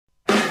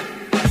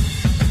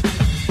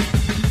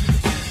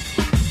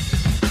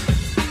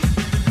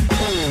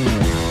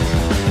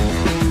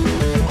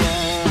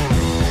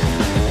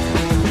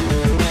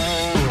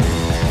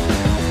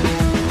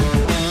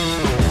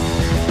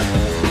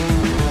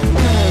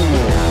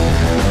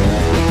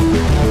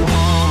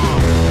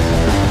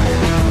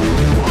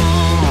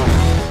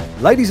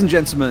Ladies and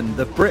gentlemen,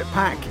 the Brit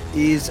Pack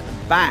is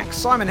back.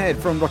 Simon Head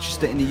from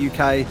Rochester in the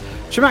UK,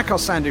 Chimakal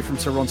Sandhu from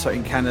Toronto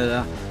in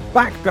Canada,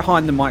 back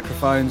behind the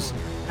microphones.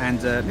 And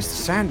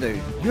Mr. Sandhu,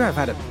 you have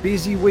had a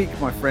busy week,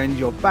 my friend.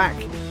 You're back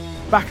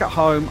at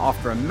home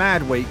after a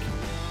mad week.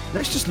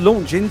 Let's just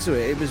launch into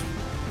it. It was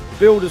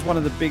billed as one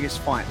of the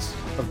biggest fights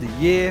of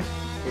the year.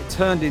 It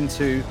turned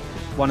into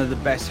one of the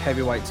best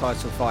heavyweight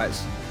title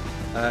fights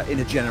in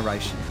a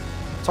generation.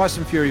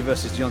 Tyson Fury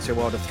versus Deontay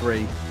Wilder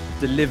 3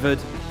 delivered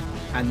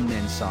and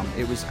then some.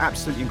 It was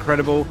absolutely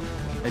incredible,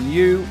 and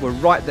you were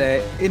right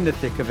there in the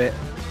thick of it.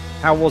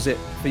 How was it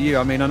for you?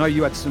 I mean, I know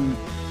you had some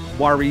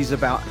worries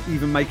about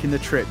even making the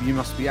trip. You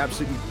must be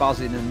absolutely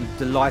buzzing and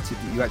delighted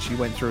that you actually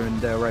went through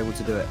and were able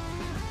to do it.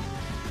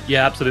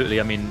 Yeah, absolutely.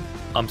 I mean,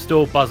 I'm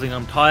still buzzing.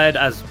 I'm tired,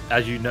 as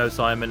you know,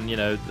 Simon. You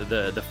know,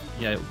 the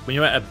when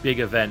you're at a big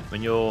event,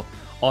 when you're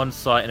on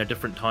site in a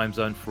different time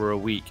zone for a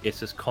week,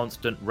 it's just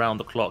constant round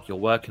the clock. You're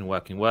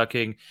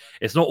working.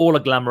 It's not all a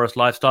glamorous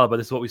lifestyle, but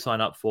this is what we sign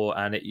up for,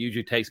 and it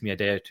usually takes me a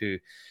day or two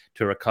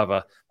to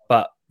recover.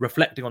 But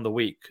reflecting on the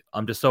week,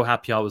 I'm just so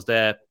happy I was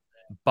there,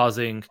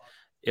 buzzing.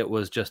 It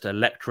was just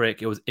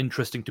electric. It was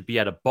interesting to be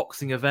at a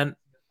boxing event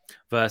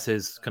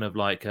versus kind of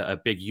like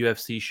a big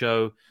UFC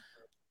show.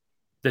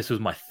 This was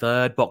my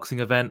third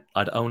boxing event.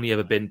 I'd only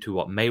ever been to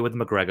Mayweather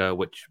McGregor,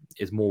 which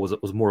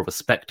was more of a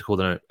spectacle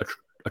than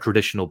a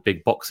traditional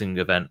big boxing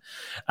event.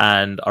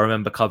 And I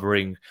remember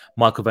covering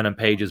Michael Venom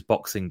Page's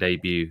boxing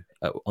debut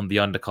on the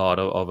undercard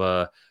of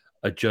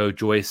a Joe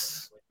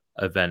Joyce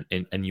event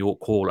in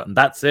York Hall. And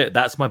that's it.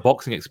 That's my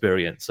boxing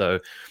experience. So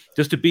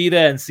just to be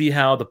there and see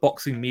how the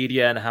boxing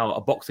media and how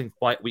a boxing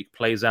fight week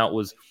plays out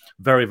was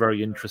very,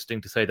 very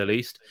interesting, to say the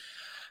least.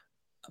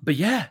 But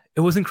yeah, it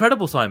was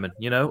incredible, Simon.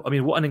 You know, I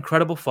mean, what an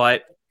incredible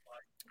fight.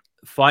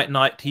 Fight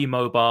night,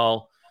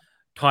 T-Mobile,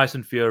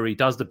 Tyson Fury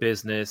does the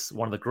business.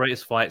 One of the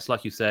greatest fights,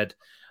 like you said.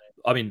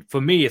 I mean,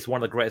 for me, it's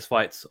one of the greatest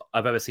fights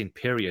I've ever seen,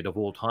 period, of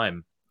all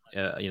time.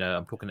 You know,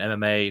 I'm talking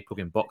MMA,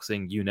 talking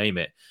boxing, you name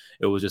it.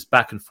 It was just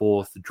back and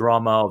forth,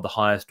 drama of the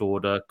highest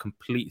order,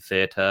 complete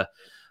theatre.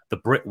 The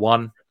Brit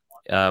won,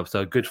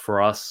 so good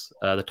for us.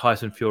 The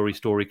Tyson Fury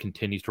story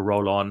continues to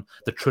roll on.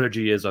 The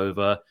trilogy is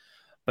over.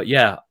 But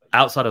yeah,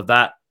 outside of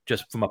that,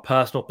 just from a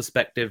personal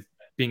perspective,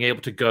 being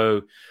able to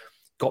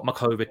got my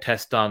COVID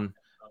test done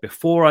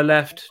before I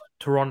left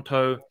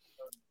Toronto.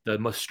 The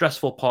most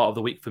stressful part of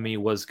the week for me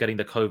was getting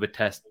the COVID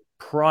test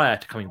prior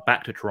to coming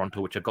back to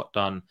Toronto, which I got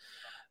done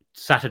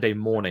Saturday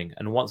morning.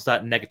 And once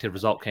that negative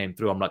result came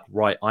through, I'm like,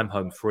 right, I'm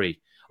home free.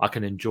 I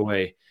can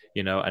enjoy,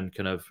 and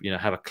kind of,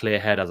 have a clear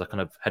head as I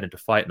kind of head into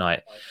fight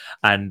night.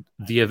 And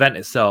the event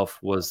itself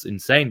was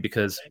insane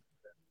because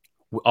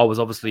I was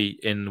obviously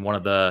in one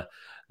of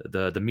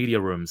the media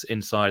rooms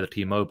inside the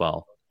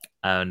T-Mobile.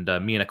 And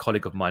me and a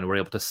colleague of mine were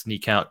able to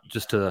sneak out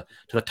just to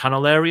the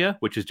tunnel area,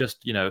 which is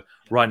just,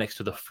 right next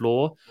to the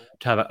floor,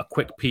 to have a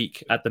quick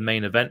peek at the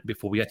main event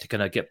before we had to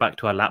kind of get back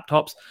to our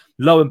laptops.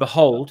 Lo and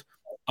behold,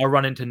 I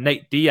run into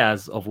Nate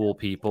Diaz, of all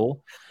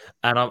people.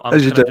 And I'm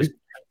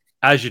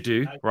as you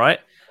do, right?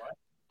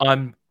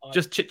 I'm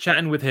just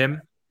chit-chatting with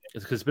him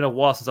because it's been a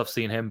while since I've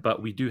seen him,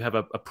 but we do have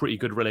a pretty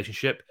good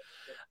relationship.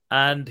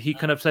 And he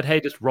kind of said,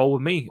 hey, just roll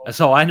with me. And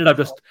so I ended up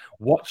just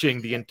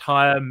watching the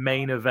entire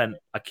main event,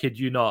 I kid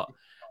you not,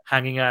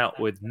 hanging out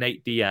with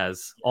Nate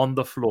Diaz on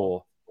the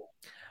floor.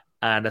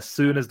 And as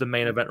soon as the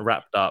main event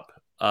wrapped up,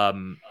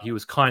 he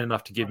was kind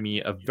enough to give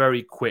me a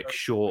very quick,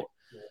 short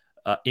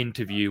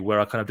interview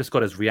where I kind of just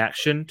got his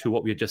reaction to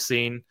what we had just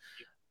seen.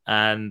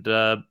 And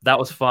that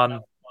was fun.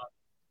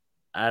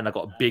 And I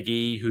got Big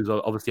E, who's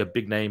obviously a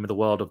big name in the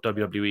world of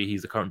WWE.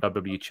 He's the current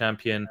WWE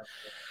champion.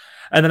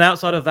 And then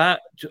outside of that,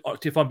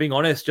 if I'm being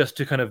honest, just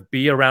to kind of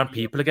be around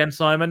people again,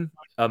 Simon,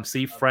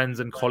 see friends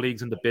and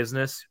colleagues in the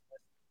business.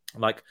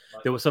 Like,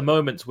 there were some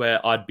moments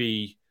where I'd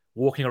be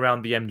walking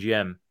around the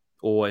MGM,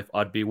 or if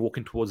I'd be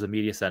walking towards the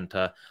media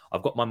center,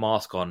 I've got my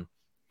mask on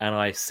and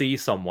I see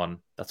someone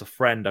that's a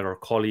friend or a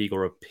colleague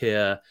or a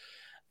peer,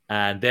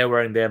 and they're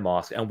wearing their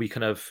mask, and we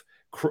kind of,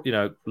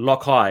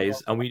 lock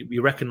eyes, and we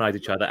recognize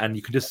each other, and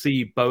you can just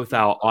see both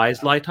our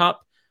eyes light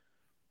up,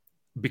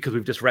 because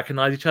we've just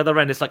recognized each other,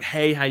 and it's like,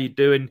 hey, how you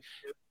doing?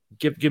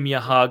 Give me a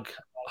hug.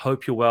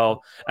 Hope you're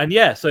well. And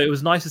yeah, so it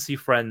was nice to see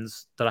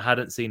friends that I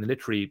hadn't seen in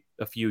literally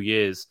a few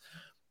years,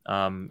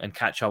 and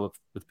catch up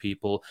with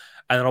people.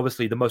 And then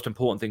obviously the most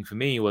important thing for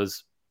me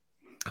was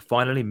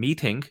finally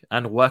meeting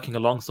and working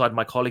alongside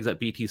my colleagues at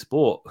BT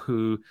Sport,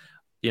 who,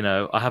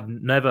 I have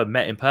never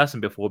met in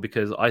person before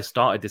because I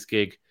started this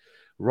gig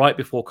right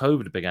before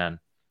COVID began.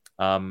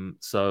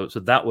 So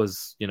that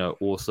was,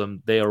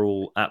 awesome. They are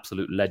all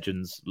absolute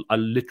legends. I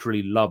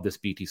literally love this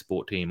BT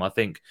Sport team. I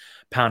think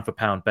pound for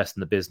pound, best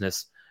in the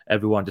business.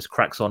 Everyone just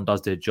cracks on,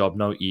 does their job,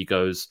 no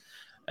egos.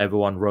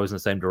 Everyone rows in the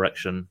same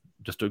direction.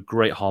 Just a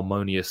great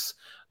harmonious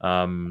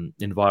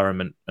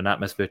environment and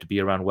atmosphere to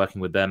be around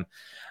working with them.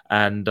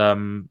 And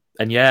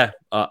yeah,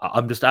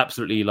 I'm just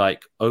absolutely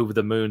like over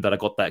the moon that I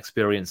got that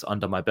experience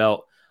under my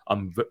belt.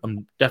 I'm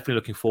definitely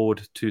looking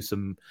forward to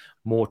some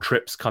more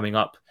trips coming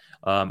up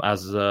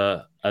as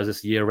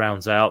this year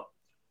rounds out.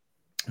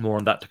 More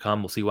on that to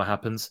come. We'll see what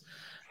happens.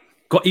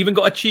 Got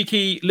a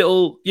cheeky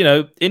little,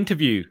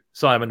 interview,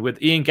 Simon,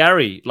 with Ian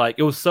Gary. Like,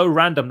 it was so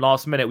random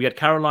last minute. We had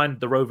Caroline,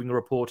 the roving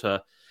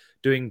reporter,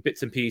 doing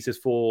bits and pieces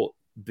for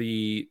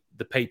the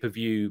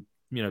pay-per-view,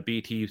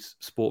 BT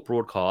Sport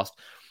broadcast.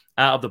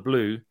 Out of the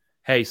blue,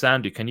 hey,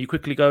 Sandu, can you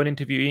quickly go and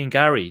interview Ian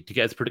Gary to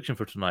get his prediction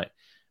for tonight?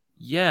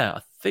 Yeah,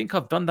 I think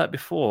I've done that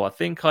before. I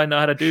think I know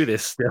how to do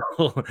this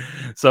still.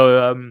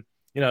 So,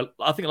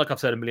 I think, like I've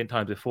said a million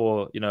times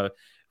before,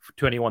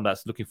 to anyone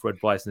that's looking for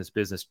advice in this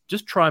business,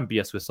 just try and be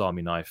a Swiss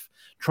Army knife.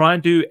 Try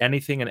and do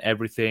anything and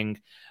everything.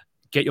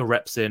 Get your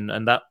reps in,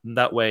 and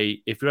that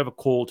way, if you're ever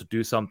called to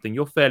do something,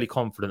 you're fairly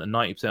confident that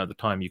 90% of the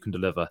time you can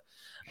deliver.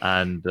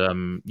 And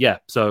I'm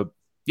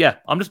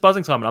just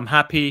buzzing, Simon. I'm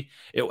happy,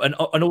 and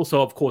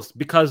also, of course,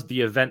 because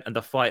the event and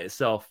the fight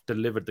itself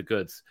delivered the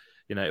goods.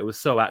 It was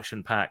so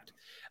action packed.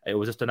 It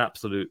was just an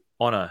absolute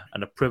honor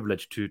and a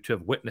privilege to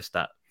have witnessed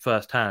that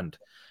firsthand,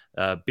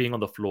 being on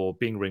the floor,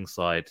 being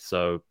ringside.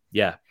 So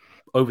yeah,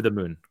 over the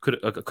moon.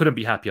 Couldn't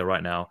be happier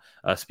right now.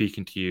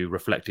 Speaking to you,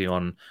 reflecting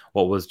on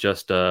what was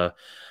just an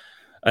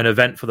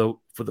event for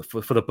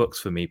the books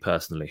for me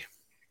personally.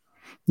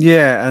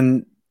 Yeah,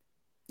 and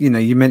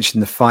you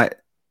mentioned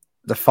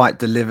the fight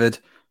delivered,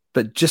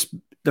 but just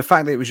the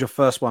fact that it was your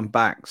first one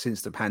back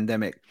since the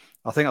pandemic.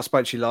 I think I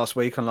spoke to you last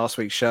week on last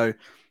week's show,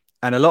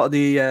 and a lot of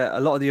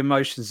the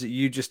emotions that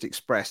you just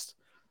expressed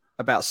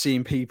about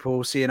seeing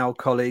people, seeing old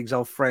colleagues,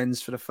 old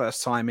friends for the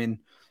first time in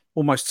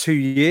almost 2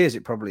 years,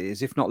 it probably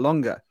is, if not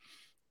longer.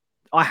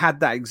 I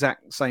had that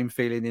exact same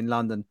feeling in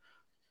London.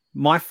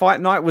 My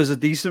fight night was a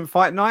decent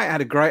fight night. It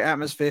had a great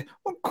atmosphere.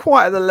 Not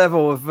quite at the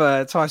level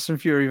of Tyson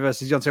Fury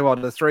versus Deontay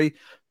Wilder 3,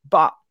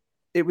 but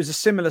it was a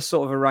similar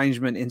sort of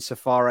arrangement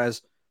insofar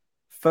as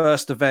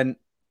first event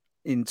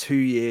in 2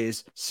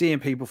 years, seeing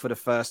people for the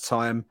first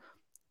time,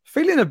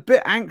 feeling a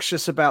bit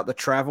anxious about the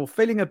travel,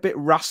 feeling a bit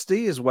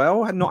rusty as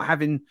well, and not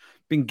having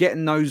been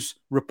getting those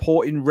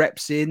reporting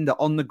reps in, the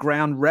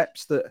on-the-ground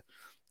reps that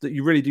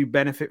you really do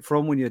benefit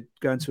from when you're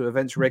going to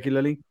events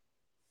regularly.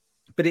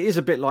 But it is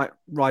a bit like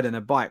riding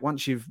a bike.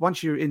 Once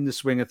you're in the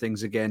swing of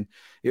things again,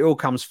 it all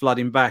comes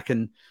flooding back.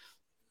 And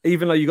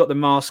even though you got the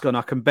mask on,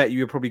 I can bet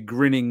you were probably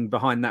grinning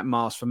behind that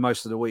mask for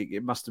most of the week.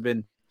 It must have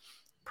been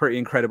pretty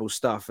incredible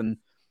stuff. And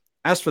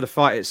as for the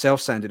fight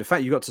itself, Sandy, the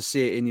fact you got to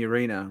see it in the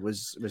arena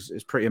was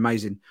pretty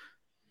amazing.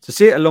 To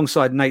see it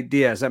alongside Nate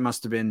Diaz, that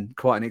must have been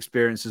quite an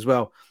experience as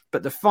well.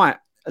 But the fight,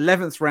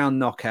 11th round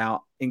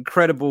knockout,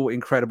 incredible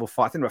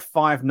fight. I think there were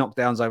 5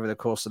 knockdowns over the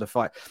course of the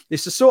fight.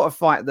 It's the sort of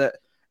fight that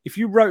if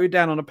you wrote it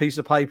down on a piece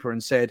of paper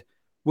and said,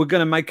 we're going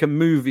to make a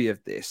movie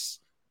of this,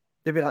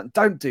 they'd be like,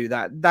 don't do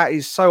that. That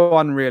is so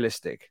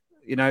unrealistic.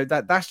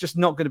 That's just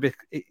not going to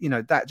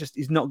be, that just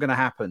is not going to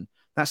happen.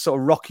 That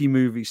sort of Rocky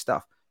movie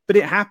stuff. But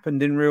it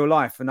happened in real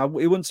life. And it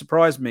wouldn't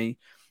surprise me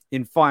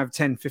in 5,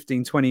 10,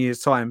 15, 20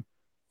 years' time,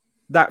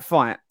 that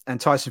fight and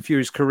Tyson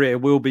Fury's career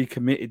will be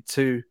committed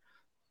to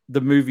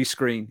the movie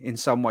screen in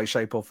some way,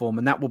 shape, or form.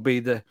 And that will be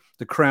the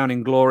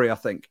crowning glory, I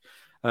think.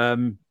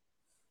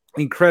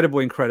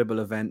 Incredible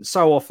event.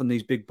 So often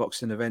these big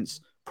boxing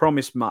events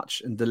promise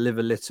much and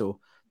deliver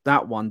little.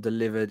 That one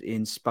delivered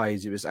in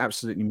spades. It was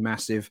absolutely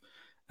massive.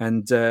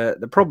 And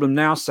the problem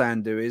now,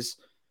 Sandu, is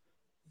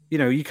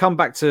you come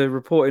back to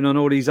reporting on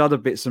all these other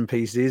bits and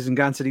pieces and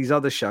going to these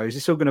other shows.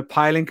 It's all going to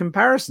pale in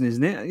comparison,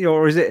 isn't it?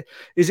 Or is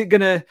it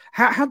going to?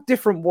 How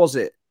different was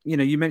it?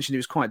 You mentioned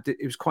it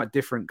was quite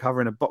different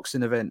covering a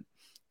boxing event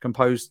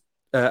composed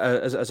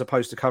as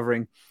opposed to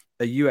covering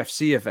a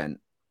UFC event.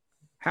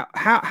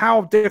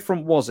 How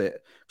different was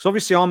it? Because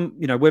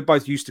obviously we're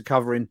both used to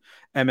covering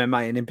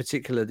MMA and in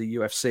particular the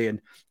UFC,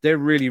 and they're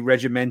really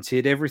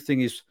regimented.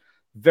 Everything is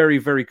very,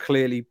 very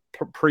clearly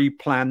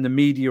pre-planned. The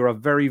media are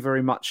very,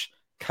 very much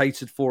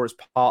catered for as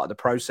part of the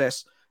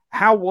process.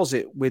 How was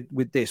it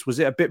with this? Was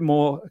it a bit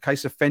more a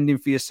case of fending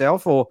for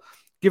yourself, or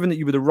given that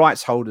you were the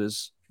rights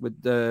holders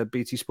with the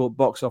BT Sport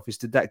box office,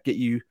 did that get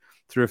you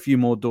through a few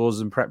more doors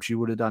than perhaps you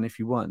would have done if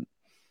you weren't?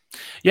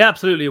 Yeah,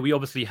 absolutely. We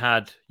obviously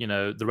had,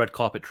 the red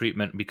carpet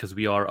treatment because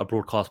we are a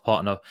broadcast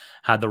partner,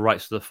 had the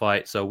rights to the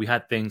fight. So we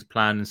had things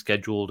planned and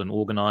scheduled and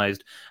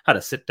organized, had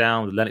a sit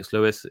down with Lennox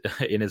Lewis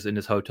in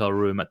his hotel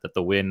room at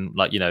the Wynn.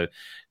 Like,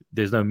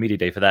 there's no media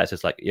day for that. It's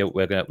just like,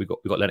 we got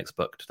Lennox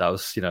booked. That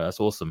was,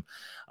 that's awesome.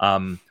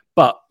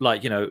 But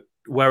like,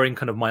 wearing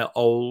kind of my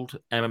old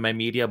MMA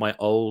media, my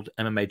old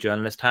MMA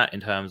journalist hat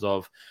in terms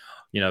of,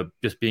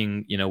 just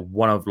being,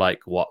 one of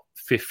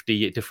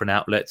 50 different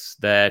outlets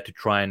there to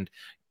try and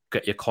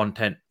get your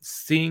content.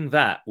 Seeing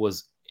that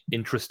was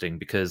interesting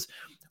because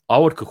I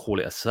would call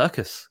it a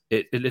circus.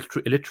 It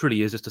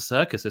literally is just a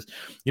circus. It's,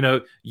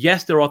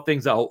 yes, there are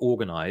things that are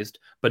organized,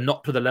 but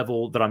not to the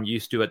level that I'm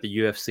used to at the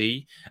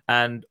UFC.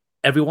 And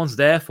everyone's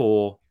there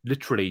for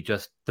literally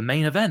just the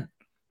main event.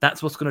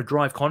 That's what's going to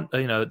drive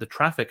the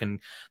traffic,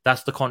 and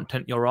that's the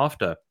content you're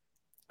after.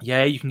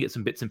 Yeah, you can get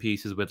some bits and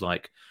pieces with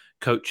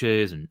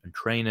coaches and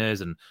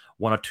trainers and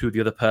one or two of the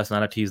other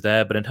personalities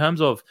there. But in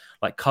terms of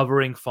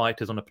covering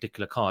fighters on a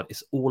particular card,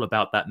 it's all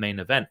about that main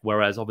event.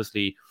 Whereas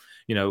obviously,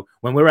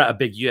 when we're at a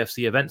big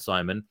UFC event,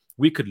 Simon,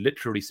 we could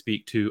literally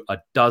speak to a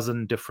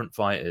dozen different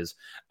fighters,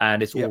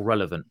 and it's all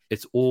relevant.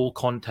 It's all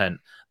content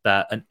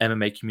that an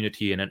MMA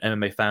community and an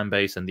MMA fan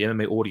base and the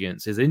MMA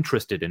audience is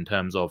interested in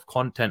terms of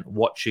content,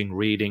 watching,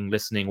 reading,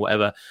 listening,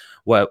 whatever,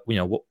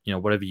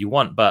 whatever you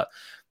want. But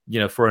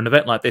for an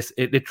event like this,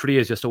 it literally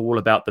is just all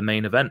about the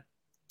main event.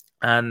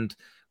 And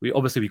we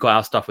got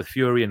our stuff with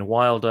Fury and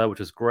Wilder,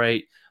 which is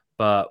great.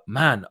 But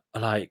man,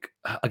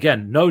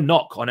 again, no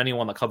knock on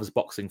anyone that covers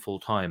boxing full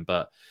time,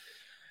 but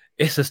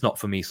it's just not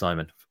for me,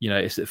 Simon.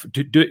 It's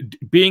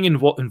being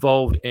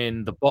involved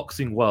in the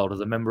boxing world as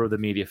a member of the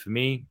media for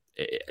me.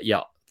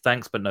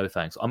 Thanks, but no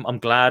thanks. I'm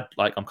glad,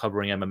 I'm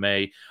covering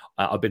MMA.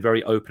 I've been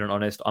very open and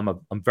honest.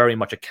 I'm very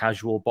much a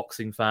casual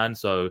boxing fan,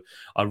 so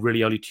I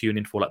really only tune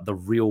in for the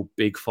real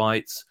big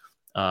fights.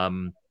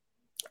 And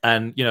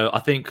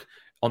I think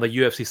on the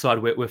UFC side,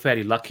 we're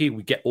fairly lucky.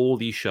 We get all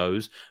these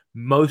shows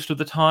most of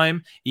the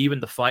time. Even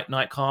the fight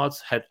night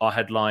cards are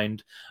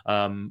headlined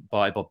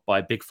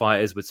by big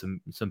fighters with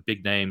some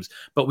big names.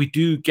 But we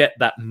do get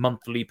that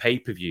monthly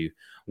pay-per-view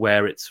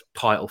where it's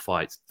title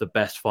fights, the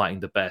best fighting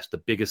the best, the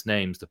biggest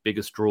names, the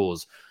biggest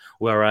draws.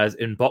 Whereas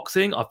in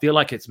boxing, I feel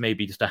like it's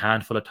maybe just a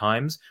handful of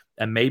times,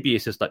 and maybe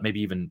it's just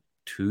maybe even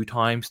 2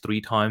 times,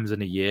 3 times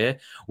in a year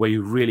where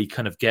you really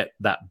kind of get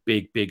that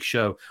big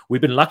show.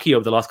 We've been lucky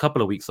over the last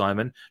couple of weeks,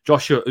 Simon.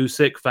 Joshua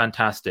Usyk,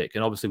 fantastic.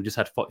 And obviously we just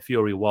had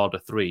Fury Wilder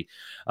 3.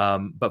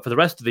 But for the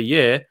rest of the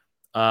year,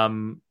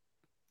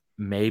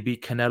 maybe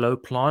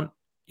Canelo Plant,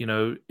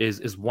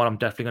 is one I'm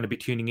definitely going to be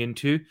tuning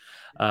into.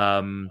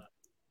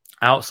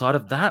 Outside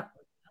of that,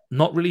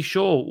 not really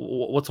sure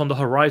what's on the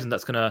horizon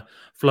that's going to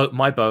float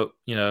my boat.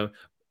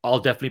 I'll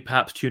definitely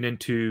perhaps tune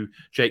into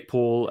Jake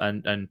Paul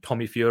and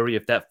Tommy Fury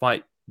if that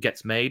fight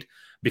gets made,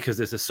 because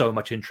there's just so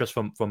much interest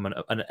from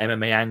an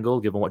MMA angle,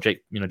 given what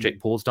Jake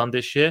Paul's done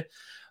this year.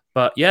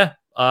 But yeah,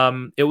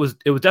 it was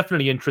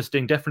definitely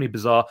interesting, definitely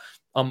bizarre.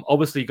 I'm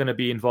obviously going to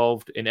be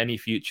involved in any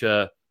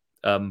future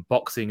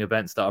boxing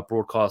events that are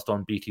broadcast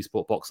on BT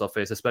Sport Box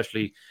Office,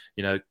 especially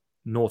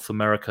North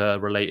America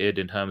related,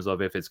 in terms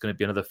of if it's going to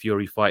be another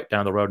Fury fight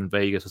down the road in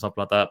Vegas or something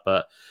like that.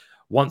 But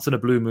once in a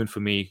blue moon for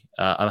me.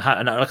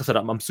 And like I said,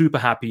 I'm super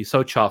happy,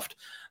 so chuffed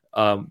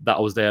that I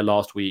was there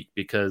last week,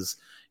 because,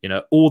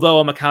 although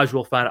I'm a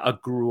casual fan, I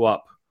grew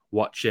up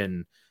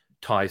watching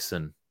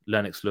Tyson,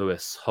 Lennox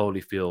Lewis,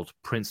 Holyfield,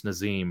 Prince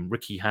Nazim,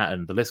 Ricky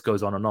Hatton, the list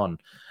goes on and on.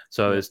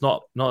 So it's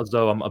not as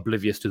though I'm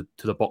oblivious to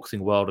the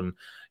boxing world. And,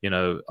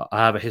 I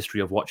have a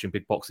history of watching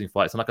big boxing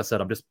fights. And like I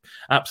said, I'm just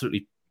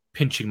absolutely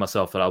pinching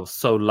myself that I was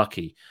so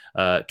lucky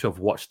to have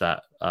watched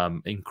that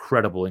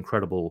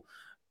incredible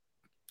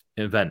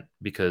event,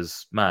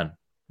 because man,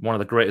 one of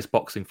the greatest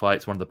boxing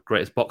fights, one of the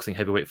greatest boxing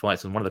heavyweight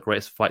fights, and one of the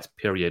greatest fights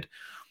period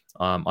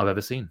I've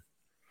ever seen.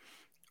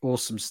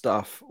 Awesome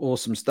stuff.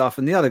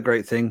 And the other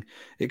great thing,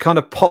 it kind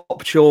of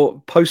popped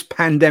your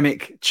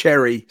post-pandemic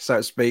cherry, so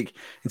to speak,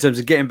 in terms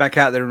of getting back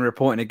out there and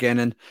reporting again.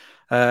 And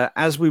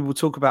as we will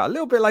talk about a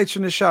little bit later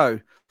in the show,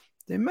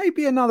 there may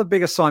be another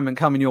big assignment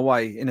coming your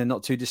way in a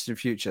not too distant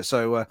future.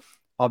 So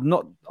I'm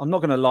not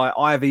going to lie,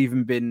 I've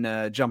even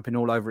been jumping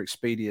all over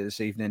Expedia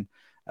this evening,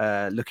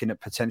 looking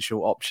at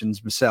potential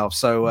options myself.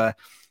 So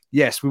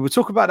yes, we will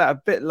talk about that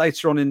a bit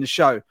later on in the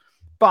show.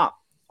 But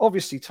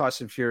obviously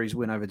Tyson Fury's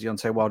win over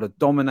Deontay Wilder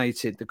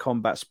dominated the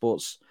combat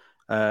sports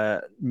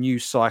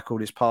news cycle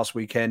this past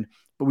weekend.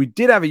 But we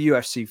did have a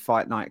UFC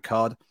fight night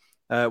card.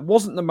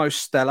 Wasn't the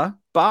most stellar,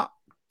 but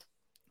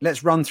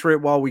let's run through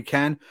it while we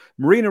can.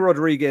 Marina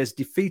Rodriguez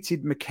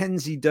defeated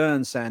Mackenzie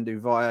Dern,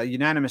 Sandu, via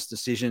unanimous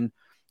decision.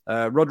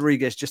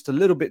 Rodriguez just a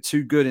little bit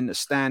too good in the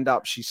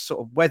stand-up. She sort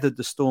of weathered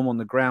the storm on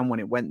the ground when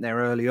it went there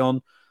early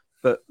on,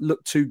 but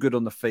looked too good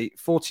on the feet.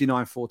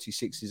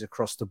 49-46 is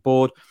across the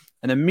board,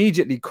 and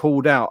immediately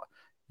called out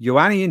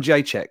Joanna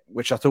Jędrzejczyk,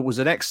 which I thought was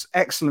an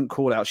excellent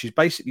call out. She's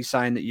basically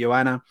saying that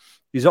Joanna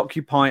is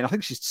occupying, I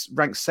think she's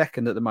ranked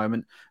second at the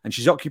moment, and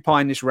she's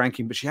occupying this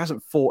ranking, but she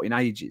hasn't fought in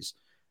ages.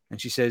 And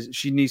she says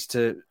she needs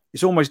to,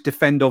 it's almost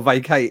defend or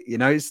vacate,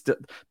 it's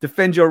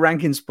defend your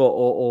ranking spot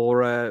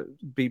or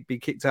be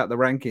kicked out of the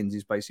rankings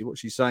is basically what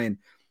she's saying.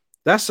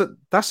 That's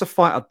a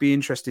fight I'd be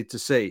interested to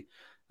see.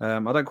 I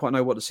don't quite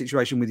know what the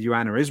situation with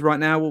Joanna is right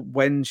now,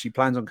 when she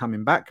plans on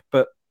coming back,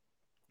 but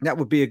that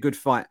would be a good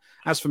fight.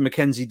 As for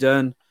Mackenzie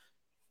Dern,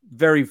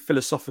 very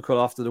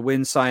philosophical after the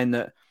win, saying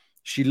that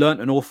she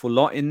learnt an awful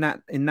lot in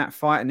that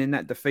fight and in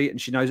that defeat,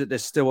 and she knows that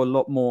there's still a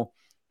lot more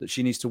that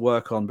she needs to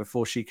work on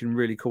before she can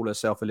really call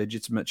herself a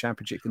legitimate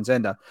championship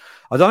contender.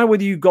 I don't know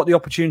whether you got the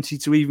opportunity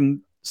to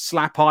even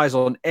slap eyes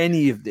on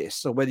any of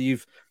this, or whether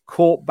you've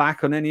caught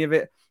back on any of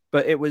it,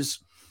 but it was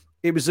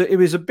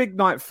a big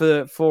night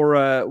for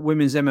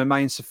women's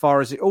MMA,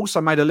 insofar as it also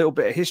made a little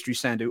bit of history,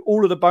 Sandu.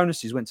 All of the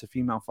bonuses went to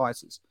female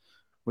fighters,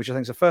 which I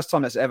think is the first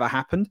time that's ever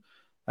happened.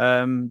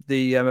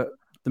 The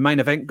main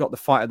event got the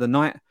fight of the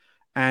night,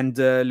 and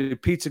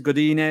Lupita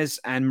Godinez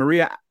and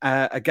Maria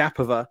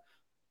Agapova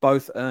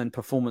both earned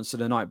performance of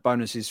the night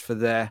bonuses for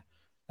their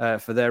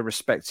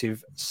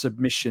respective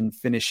submission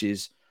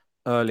finishes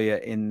earlier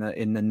in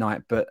the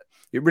night. But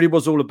it really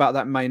was all about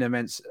that main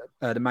event,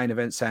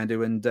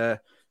 Sandu. And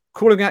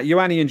calling out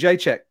Ioanni and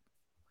Jacek.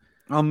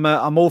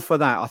 I'm all for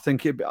that. I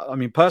think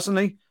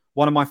personally,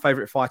 one of my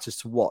favorite fighters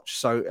to watch.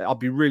 So I'll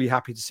be really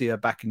happy to see her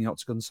back in the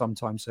octagon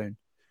sometime soon.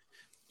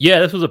 Yeah,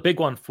 this was a big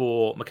one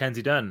for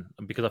Mackenzie Dern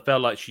because I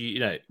felt like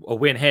she, a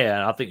win here,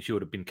 and I think she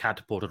would have been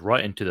catapulted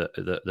right into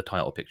the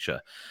title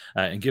picture.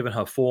 And given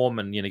her form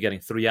and getting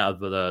 3 out of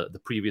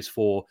the previous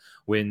 4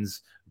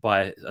 wins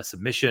by a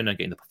submission and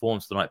getting the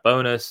performance of the night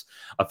bonus,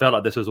 I felt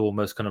like this was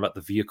almost kind of like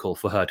the vehicle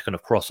for her to kind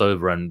of cross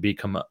over and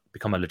become a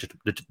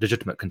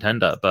legitimate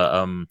contender.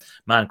 But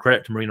man,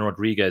 credit to Marina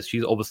Rodriguez.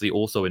 She's obviously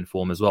also in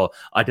form as well.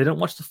 I didn't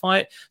watch the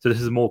fight, so this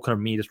is more kind of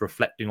me just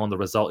reflecting on the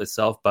result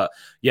itself. But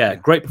yeah.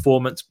 Great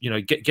performance.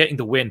 Getting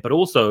the win, but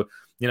also,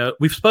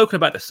 we've spoken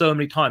about this so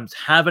many times.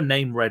 Have a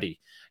name ready.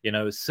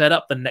 Set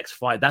up the next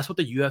fight. That's what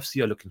the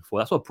UFC are looking for.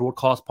 That's what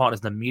broadcast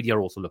partners and the media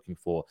are also looking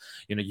for.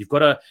 You've got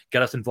to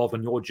get us involved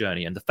on your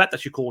journey. And the fact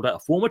that she called out a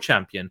former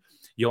champion,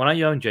 Joanna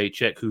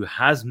Jędrzejczyk, who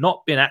has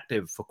not been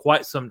active for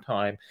quite some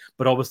time,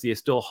 but obviously is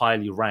still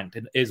highly ranked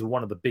and is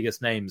one of the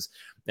biggest names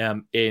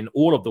in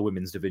all of the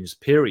women's divisions,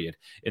 period,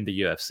 in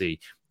the UFC.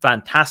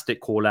 Fantastic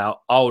call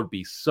out. I would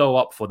be so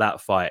up for that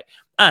fight.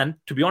 And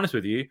to be honest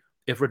with you,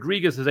 if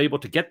Rodriguez is able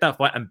to get that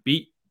fight and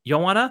beat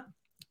Joanna,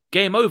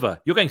 game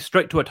over. You're going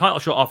straight to a title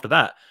shot after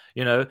that.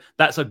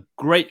 That's a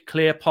great,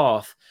 clear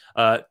path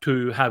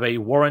to have a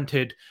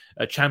warranted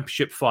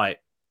championship fight,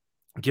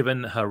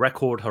 given her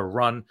record, her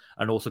run,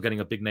 and also getting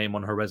a big name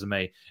on her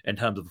resume in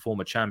terms of the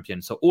former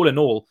champion. So all in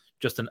all,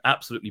 just an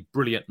absolutely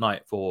brilliant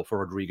night for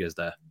Rodriguez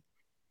there.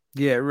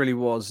 Yeah, it really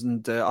was.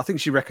 And I think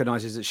she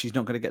recognizes that she's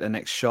not going to get the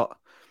next shot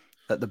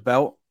at the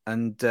belt.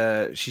 And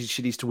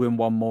she needs to win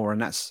one more.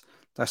 And that's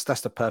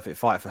the perfect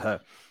fight for her.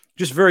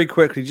 Just very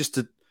quickly, just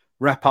to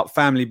wrap up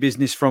family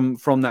business from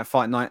that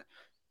fight night.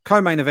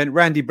 Co-main event,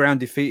 Randy Brown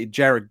defeated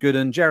Jared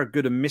Gooden. Jared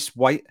Gooden missed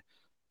weight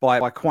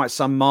by quite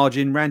some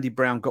margin. Randy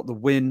Brown got the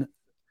win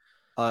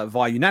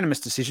via unanimous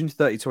decision,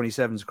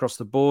 30-27s across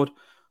the board.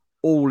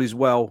 All is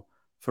well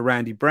for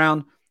Randy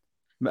Brown.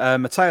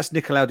 Matheus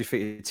Nicolau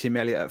defeated Tim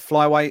Elliott at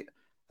flyweight.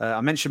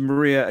 I mentioned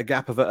Maria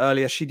Agapova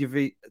earlier. She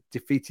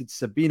defeated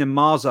Sabina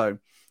Marzo,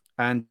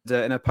 and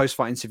in a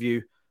post-fight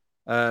interview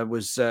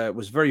was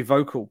very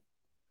vocal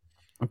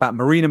about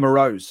Marina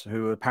Moroz,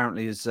 who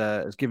apparently has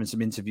given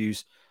some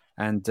interviews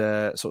and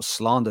sort of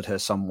slandered her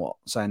somewhat,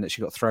 saying that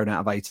she got thrown out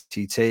of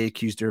ATT,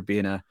 accused her of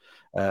being a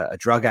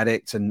drug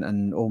addict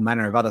and all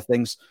manner of other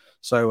things.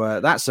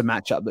 So that's a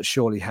matchup that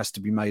surely has to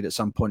be made at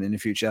some point in the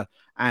future.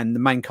 And the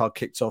main card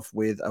kicked off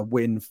with a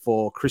win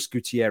for Chris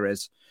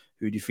Gutierrez,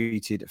 who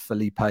defeated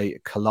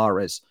Felipe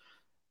Colares.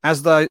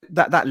 As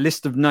that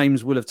list of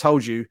names will have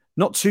told you,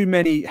 not too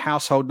many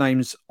household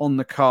names on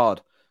the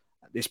card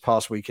this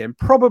past weekend,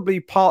 probably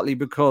partly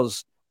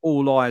because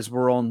all eyes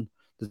were on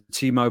the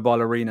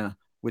T-Mobile Arena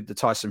with the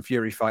Tyson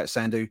Fury fight,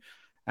 Sandu.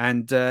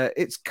 And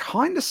it's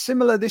kind of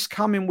similar this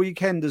coming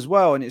weekend as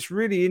well. And it's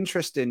really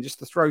interesting just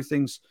to throw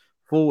things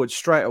forward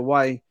straight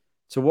away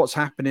to what's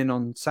happening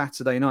on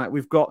Saturday night.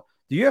 We've got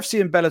the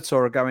UFC and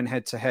Bellator are going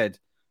head-to-head.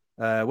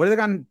 Whether they're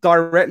going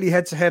directly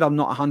head-to-head, I'm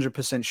not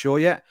 100% sure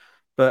yet.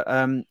 But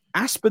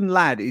Aspen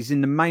Ladd is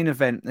in the main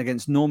event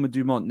against Norma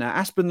Dumont. Now,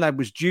 Aspen Ladd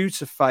was due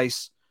to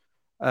face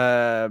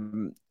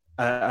about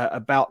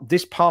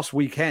this past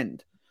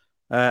weekend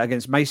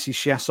against Macy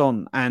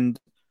Chiasson and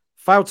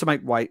failed to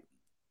make weight.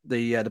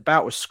 The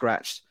bout was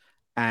scratched,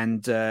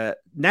 and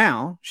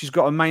now she's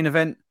got a main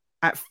event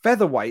at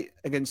featherweight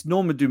against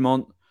Norma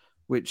Dumont,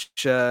 which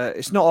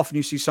it's not often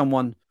you see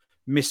someone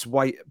miss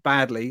weight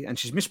badly, and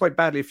she's missed weight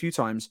badly a few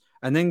times,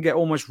 and then get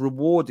almost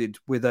rewarded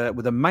with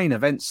a main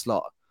event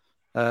slot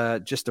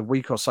just a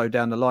week or so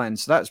down the line.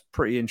 So that's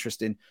pretty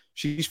interesting.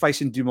 She's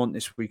facing Dumont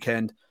this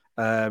weekend.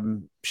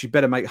 She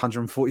better make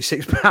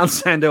 146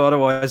 pounds, Sando,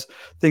 otherwise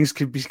things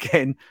could be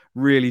getting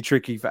really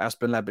tricky for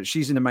Aspen Ladd. But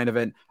she's in the main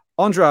event.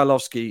 Andrei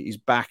Arlovsky is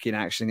back in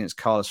action against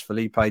Carlos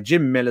Felipe.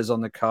 Jim Miller's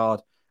on the card.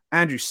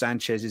 Andrew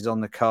Sanchez is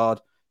on the card.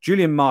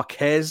 Julian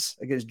Marquez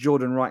against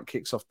Jordan Wright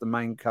kicks off the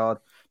main card.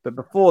 But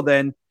before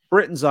then,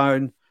 Britain's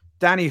own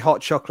Danny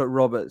Hot Chocolate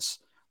Roberts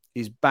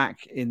is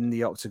back in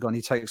the octagon.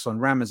 He takes on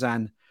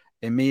Ramazan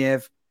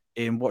Emiev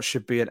in what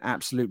should be an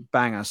absolute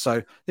banger.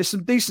 So there's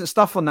some decent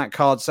stuff on that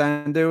card,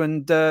 Sandu,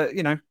 and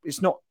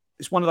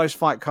it's one of those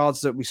fight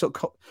cards that we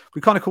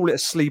kind of call it a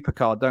sleeper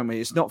card, don't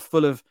we? It's not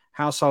full of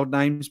household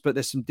names, but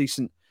there's some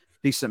decent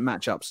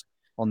matchups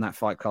on that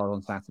fight card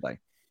on Saturday.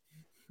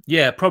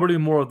 Yeah, probably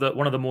one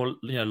of the more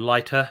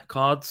lighter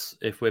cards,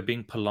 if we're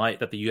being polite,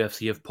 that the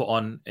UFC have put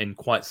on in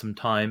quite some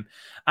time.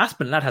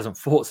 Aspen Ladd hasn't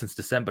fought since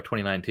December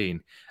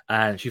 2019,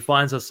 and she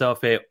finds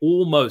herself here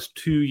almost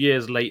 2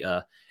 years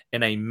later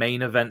in a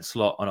main event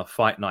slot on a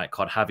fight night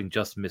card, having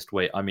just missed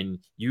weight. I mean,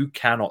 you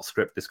cannot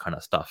script this kind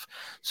of stuff.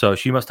 So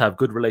she must have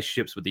good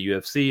relationships with the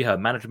UFC, her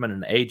management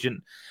and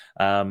agent.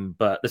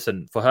 But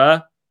listen, for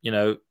her,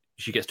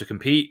 she gets to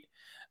compete.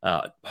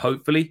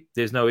 Hopefully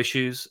there's no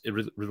issues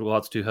with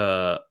regards to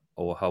her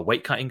or her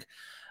weight cutting.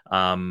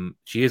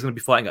 She is going to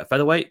be fighting at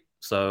featherweight.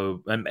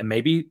 So, and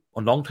maybe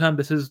on long term,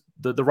 this is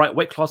the right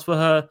weight class for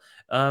her,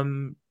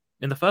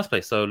 in the first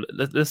place. So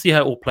let's see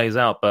how it all plays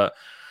out. But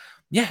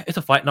yeah, it's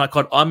a fight night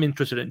card. I'm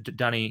interested in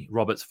Danny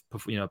Roberts,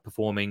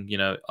 performing.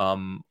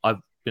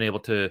 I've been able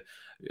to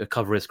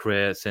cover his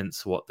career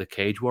since the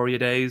Cage Warrior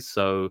days.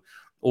 So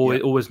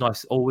always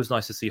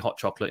nice to see Hot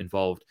Chocolate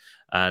involved.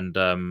 And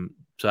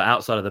so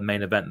outside of the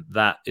main event,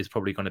 that is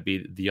probably going to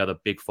be the other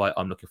big fight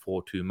I'm looking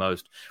forward to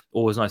most.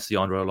 Always nice to see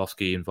Andrei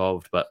Arlovski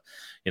involved, but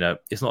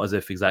it's not as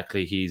if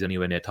exactly he's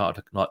anywhere near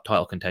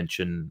title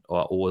contention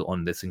or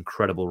on this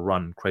incredible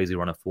crazy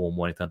run of form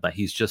or anything like that.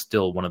 He's just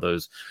still one of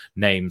those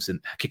names and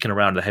kicking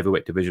around the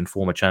heavyweight division,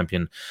 former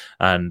champion,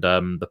 and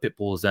the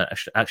Pitbull's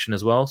action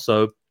as well.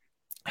 So,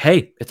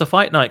 hey, it's a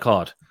fight night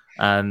card.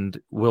 And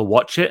we'll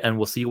watch it and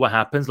we'll see what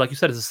happens. Like you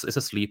said, it's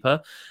a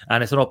sleeper,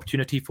 and it's an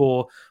opportunity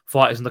for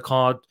fighters in the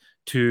card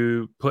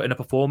to put in a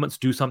performance,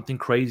 do something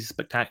crazy,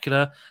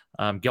 spectacular,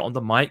 get on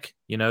the mic,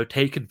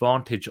 take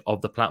advantage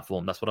of the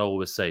platform. That's what I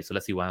always say. So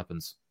let's see what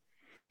happens.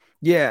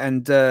 Yeah,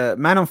 and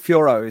Manon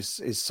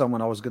Fiorot is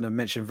someone I was going to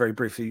mention very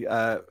briefly.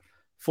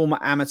 Former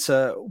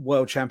amateur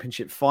world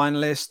championship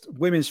finalist,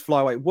 women's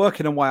flyweight,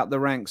 working her way up the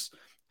ranks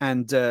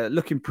and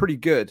looking pretty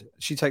good.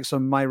 She takes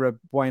on Mayra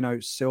Bueno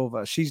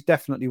Silva. She's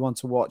definitely one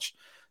to watch.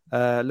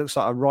 Looks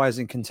like a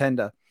rising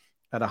contender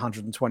at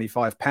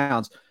 125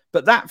 pounds.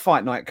 But that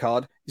fight night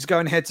card is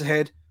going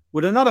head-to-head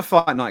with another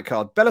fight night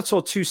card.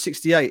 Bellator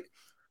 268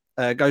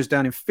 goes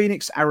down in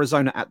Phoenix,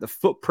 Arizona at the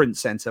Footprint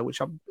Center,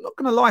 which I'm not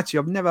going to lie to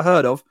you, I've never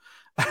heard of.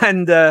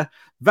 And Vadim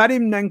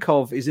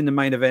Nemkov is in the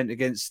main event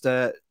against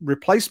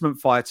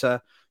replacement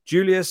fighter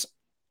Julius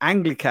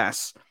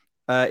Anglikas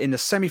in the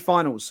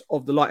semi-finals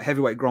of the light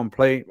heavyweight Grand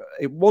Prix.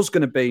 It was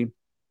going to be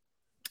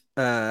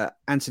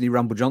Anthony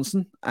Rumble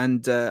Johnson,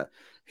 and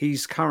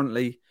he's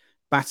currently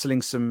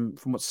battling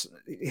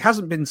it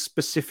hasn't been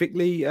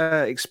specifically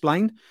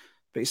explained,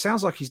 but it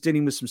sounds like he's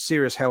dealing with some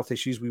serious health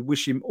issues. We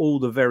wish him all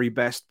the very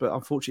best, but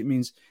unfortunately it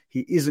means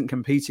he isn't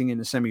competing in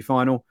the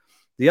semi-final.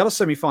 The other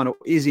semi-final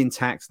is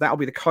intact. That'll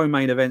be the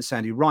co-main event,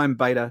 Sandy. Ryan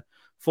Bader,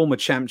 former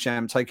champ,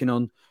 taking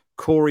on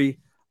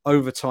Corey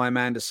Overtime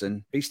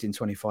Anderson. Beast in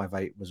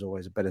 25-8 was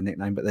always a better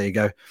nickname, but there you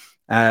go.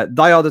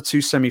 They are the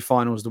two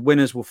semi-finals. The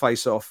winners will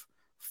face off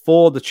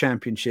for the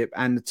championship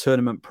and the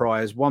tournament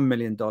prize, $1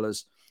 million.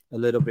 A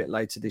little bit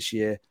later this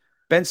year.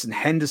 Benson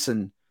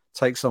Henderson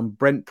takes on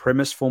Brent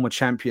Primus, former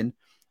champion,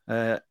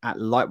 at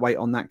lightweight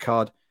on that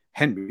card.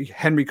 Henry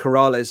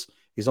Corrales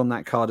is on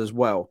that card as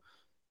well.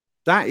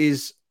 That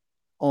is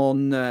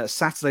on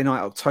Saturday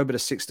night, October the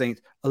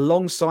 16th,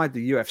 alongside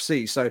the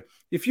UFC. So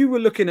if you were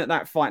looking at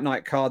that fight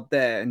night card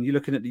there and you're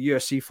looking at the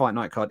UFC fight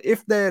night card,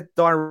 if they're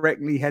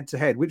directly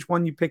head-to-head, which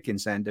one you picking,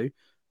 Sandu?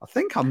 I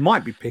think I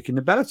might be picking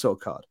the Bellator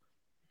card.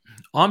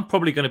 I'm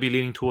probably going to be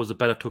leaning towards the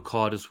Bellator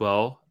card as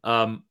well.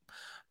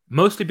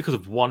 Mostly because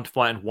of one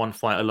fight and one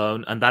fight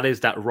alone, and that is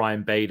that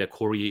Ryan Bader,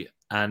 Corey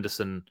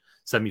Anderson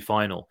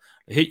semi-final.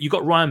 You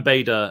got Ryan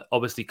Bader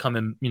obviously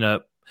coming,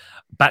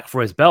 back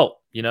for his belt.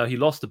 He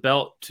lost the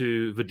belt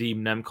to Vadim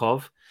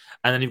Nemkov,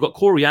 and then you've got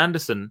Corey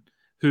Anderson,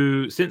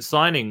 who since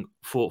signing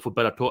for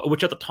Bellator,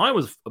 which at the time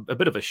was a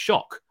bit of a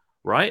shock,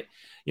 right?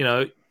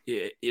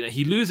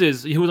 He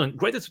loses. He was on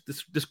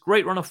this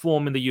great run of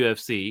form in the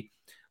UFC.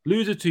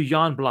 Loses to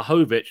Jan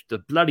Blachowicz, the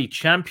bloody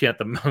champion at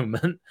the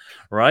moment,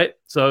 right?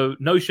 So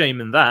no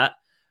shame in that.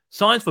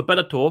 Signs for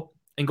Bellator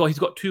and he's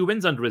got 2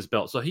 wins under his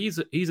belt, so he's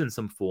in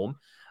some form.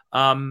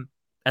 And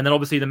then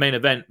obviously the main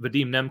event,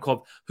 Vadim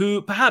Nemkov,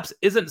 who perhaps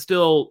isn't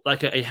still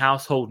like a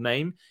household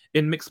name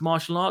in mixed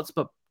martial arts,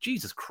 but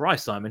Jesus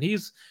Christ, Simon,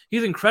 he's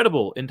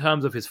incredible in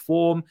terms of his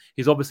form.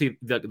 He's obviously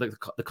the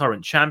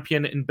current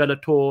champion in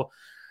Bellator,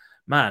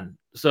 man.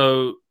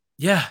 So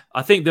yeah,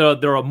 I think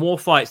there are more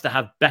fights that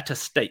have better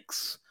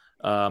stakes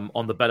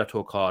on the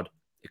Bellator card,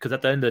 because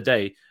at the end of the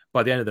day,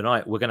 by the end of the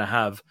night, we're going to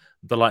have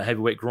the light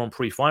heavyweight Grand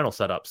Prix final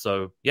set up.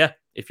 So yeah,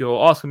 if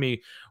you're asking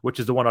me which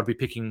is the one I'd be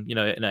picking, in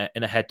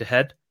a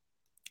head-to-head,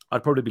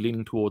 I'd probably be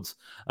leaning towards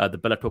the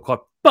Bellator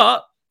card.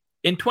 But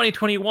in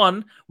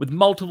 2021, with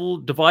multiple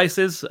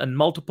devices and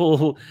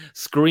multiple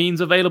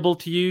screens available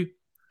to you,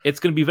 it's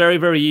going to be very,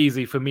 very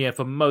easy for me and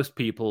for most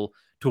people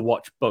to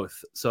watch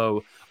both.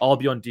 So I'll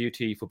be on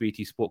duty for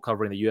BT Sport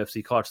covering the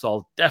UFC card, so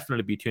I'll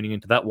definitely be tuning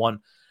into that one,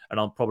 and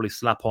I'll probably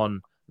slap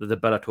on the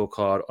Bellator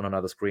card on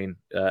another screen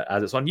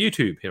as it's on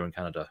YouTube here in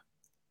Canada.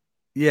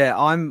 Yeah,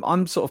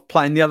 I'm sort of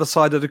playing the other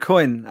side of the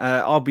coin.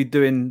 I'll be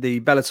doing the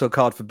Bellator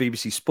card for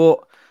BBC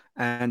Sport,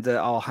 and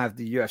I'll have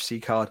the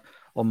UFC card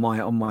on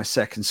my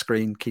second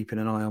screen, keeping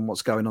an eye on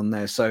what's going on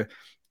there. So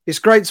it's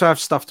great to have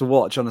stuff to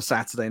watch on a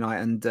Saturday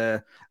night.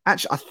 And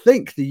actually, I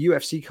think the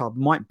UFC card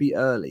might be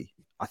early.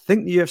 I've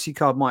seem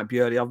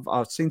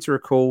to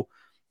recall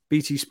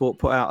BT Sport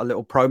put out a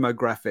little promo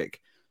graphic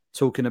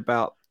talking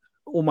about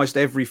almost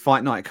every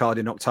fight night card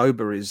in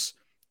October is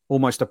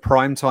almost a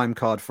primetime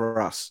card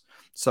for us.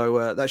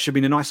 So that should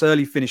be a nice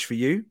early finish for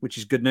you, which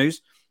is good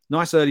news.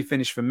 Nice early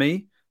finish for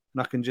me,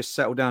 and I can just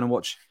settle down and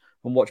watch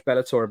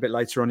Bellator a bit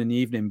later on in the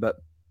evening. But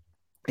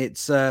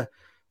it's I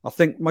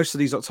think most of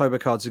these October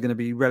cards are going to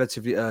be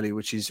relatively early,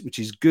 which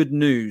is good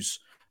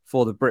news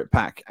for the Brit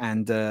Pack.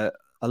 And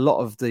a lot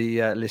of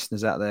the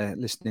listeners out there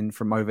listening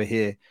from over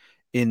here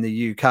in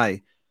the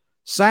UK.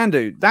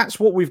 Sandu, that's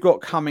what we've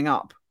got coming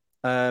up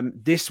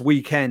this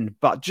weekend.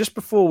 But just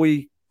before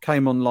we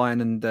came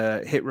online and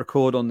hit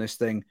record on this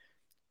thing,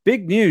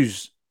 big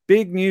news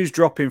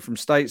dropping from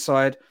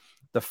stateside.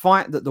 The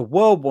fight that the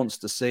world wants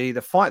to see,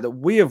 the fight that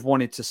we have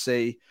wanted to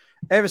see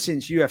ever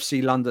since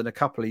UFC London a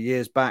couple of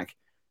years back.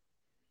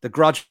 The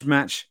grudge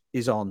match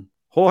is on.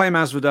 Jorge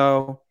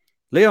Masvidal,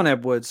 Leon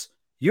Edwards,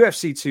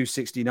 UFC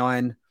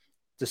 269,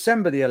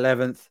 December the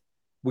 11th.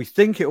 We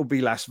think it will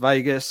be Las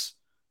Vegas.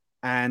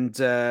 And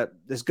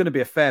there's going to be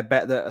a fair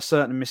bet that a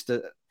certain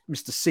Mr.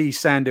 C.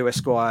 Sandu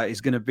Esquire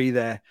is going to be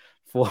there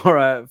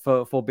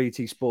for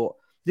BT Sport.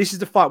 This is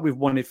the fight we've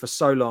wanted for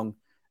so long.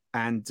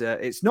 And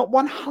it's not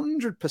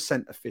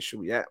 100%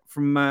 official yet.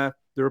 From the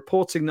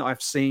reporting that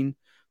I've seen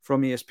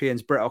from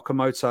ESPN's Brett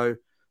Okamoto,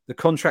 the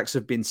contracts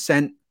have been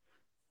sent.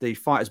 The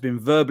fight has been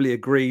verbally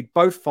agreed.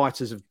 Both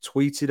fighters have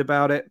tweeted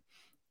about it.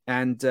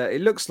 And it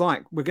looks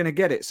like we're going to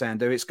get it,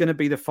 Sandu. It's going to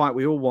be the fight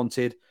we all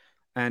wanted.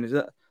 And it's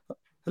a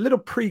little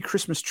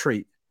pre-Christmas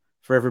treat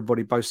for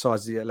everybody, both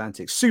sides of the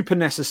Atlantic. Super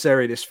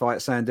necessary, this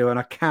fight, Sandu. And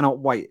I cannot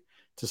wait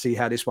to see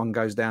how this one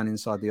goes down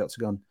inside the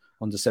octagon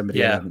on December the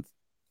 11th.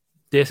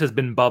 This has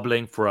been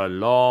bubbling for a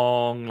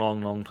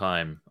long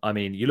time. I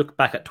mean, you look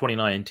back at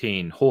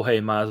 2019, Jorge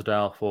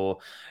Masvidal for,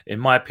 in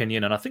my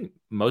opinion, and I think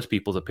most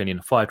people's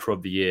opinion, Fighter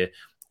of the Year,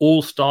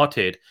 all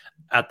started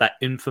at that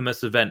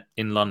infamous event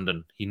in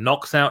London. He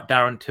knocks out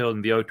Darren Till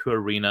in the O2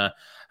 Arena,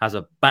 has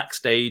a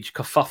backstage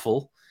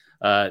kerfuffle,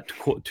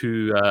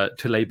 to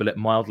label it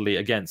mildly,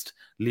 against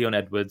Leon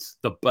Edwards,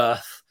 the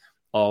birth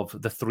of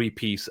the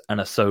three-piece and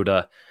a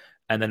soda.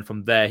 And then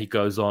from there, he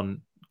goes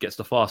on, gets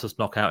the fastest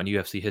knockout in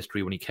UFC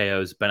history when he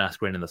KOs Ben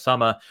Askren in the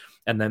summer,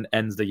 and then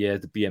ends the year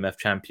as the BMF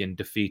champion,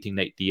 defeating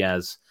Nate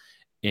Diaz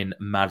in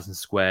Madison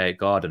Square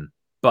Garden.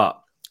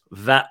 But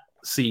that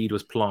seed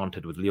was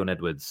planted with Leon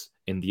Edwards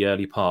in the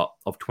early part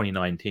of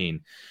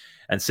 2019.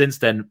 And since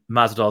then,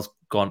 Masvidal's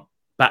gone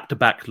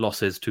back-to-back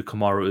losses to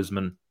Kamaru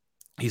Usman.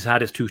 He's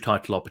had his 2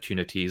 title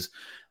opportunities.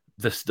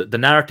 The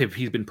narrative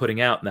he's been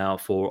putting out now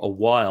for a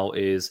while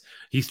is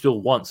he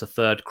still wants a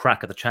third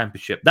crack at the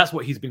championship. That's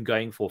what he's been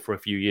going for a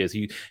few years.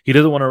 He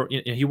doesn't want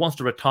to. He wants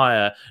to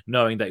retire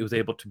knowing that he was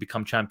able to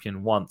become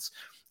champion once.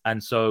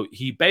 And so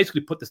he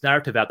basically put this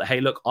narrative out that, hey,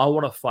 look, I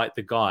want to fight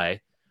the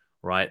guy,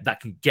 right, that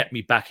can get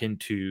me back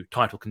into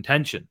title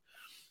contention.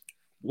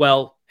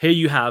 Well, here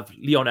you have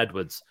Leon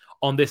Edwards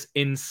on this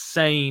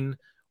insane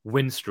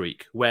win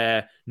streak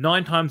where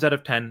 9 times out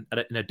of 10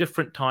 in a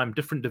different time,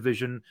 different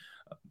division,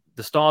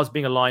 the stars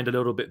being aligned a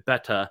little bit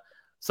better,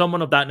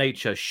 someone of that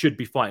nature should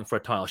be fighting for a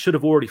title, should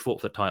have already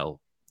fought for the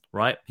title,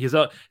 right? His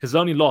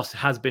only loss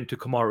has been to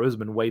Kamaru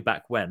Usman way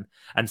back when.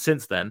 And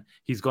since then,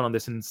 he's gone on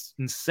this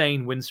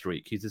insane win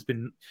streak. He's just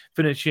been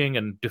finishing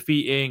and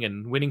defeating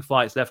and winning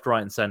fights left,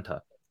 right, and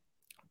center.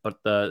 But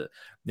the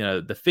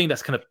thing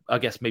that's kind of, I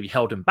guess, maybe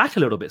held him back a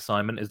little bit,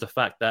 Simon, is the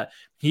fact that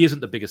he isn't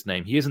the biggest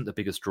name. He isn't the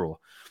biggest draw.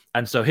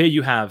 And so here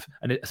you have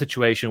a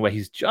situation where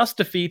he's just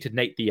defeated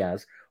Nate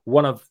Diaz,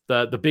 one of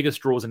the biggest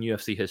draws in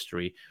UFC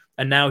history.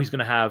 And now he's going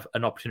to have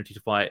an opportunity to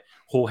fight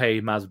Jorge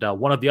Masvidal,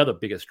 one of the other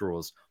biggest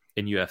draws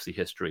in UFC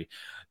history.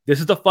 This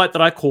is the fight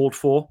that I called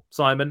for,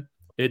 Simon,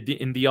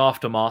 in the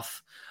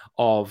aftermath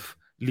of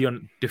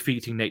Leon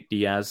defeating Nate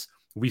Diaz.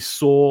 We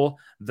saw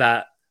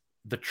that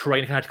the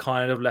train had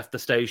kind of left the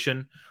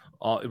station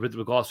with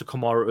regards to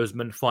Kamaru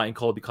Usman fighting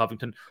Colby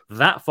Covington.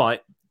 That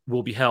fight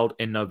will be held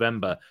in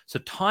November. So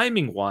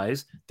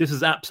timing-wise, this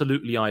is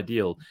absolutely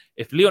ideal.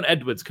 If Leon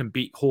Edwards can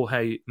beat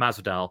Jorge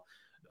Masvidal,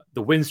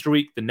 the win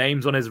streak, the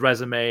names on his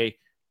resume,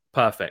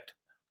 perfect.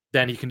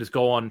 Then he can just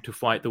go on to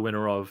fight the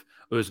winner of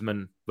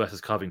Usman versus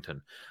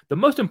Covington. The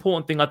most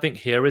important thing I think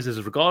here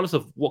is regardless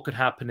of what could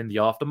happen in the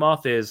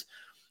aftermath, is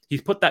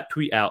he's put that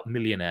tweet out,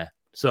 millionaire.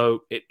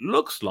 So it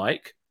looks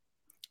like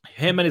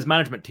him and his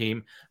management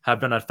team have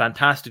done a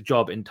fantastic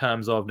job in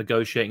terms of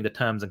negotiating the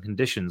terms and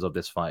conditions of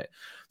this fight.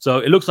 So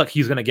it looks like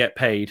he's going to get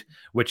paid,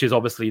 which is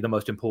obviously the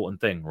most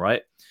important thing,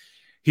 right?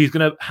 He's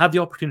going to have the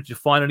opportunity to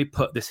finally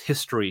put this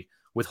history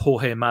with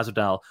Jorge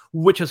Masvidal,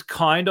 which has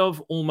kind of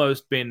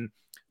almost been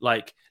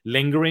like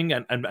lingering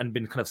and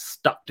been kind of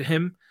stuck to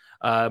him,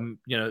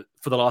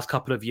 for the last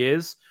couple of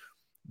years.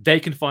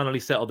 They can finally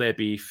settle their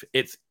beef.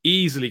 It's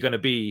easily going to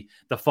be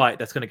the fight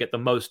that's going to get the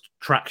most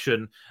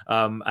traction.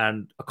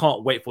 And I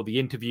can't wait for the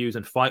interviews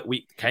and fight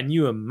week. Can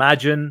you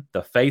imagine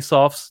the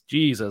face-offs?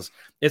 Jesus,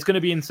 it's going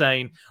to be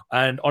insane.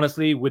 And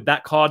honestly, with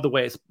that card, the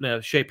way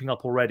it's shaping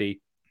up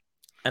already,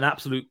 an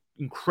absolute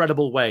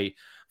incredible way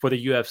for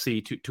the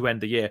UFC to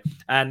end the year.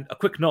 And a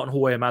quick note on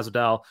Jorge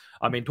Masvidal.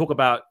 I mean, talk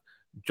about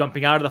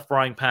jumping out of the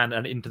frying pan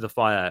and into the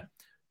fire.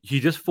 He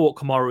just fought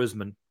Kamaru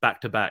Usman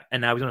back-to-back,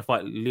 and now he's going to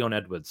fight Leon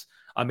Edwards.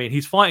 I mean,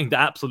 he's fighting the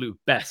absolute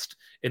best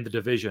in the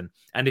division.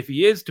 And if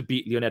he is to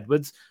beat Leon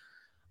Edwards,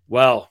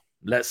 well,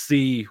 let's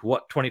see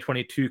what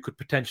 2022 could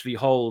potentially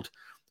hold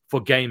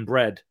for game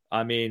bread.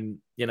 I mean,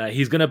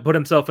 he's going to put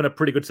himself in a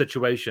pretty good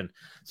situation.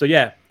 So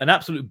yeah, an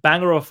absolute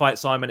banger of a fight,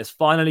 Simon. It's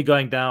finally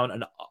going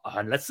down,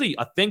 and let's see.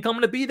 I think I'm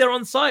going to be there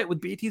on site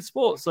with BT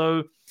Sports.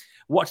 So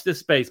watch this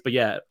space. But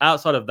yeah,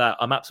 outside of that,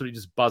 I'm absolutely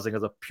just buzzing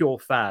as a pure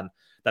fan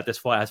that this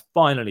fight has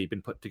finally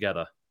been put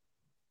together.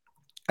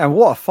 And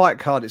what a fight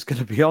card it's going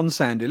to be on,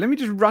 Sandy. Let me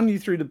just run you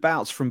through the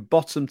bouts from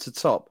bottom to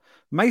top.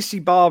 Macy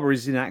Barber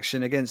is in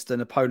action against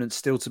an opponent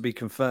still to be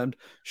confirmed.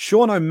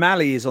 Sean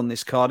O'Malley is on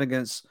this card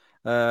against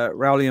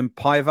Raulian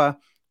Paiva.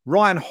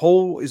 Ryan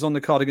Hall is on the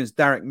card against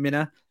Darek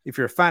Minner. If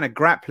you're a fan of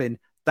grappling,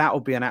 that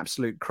will be an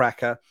absolute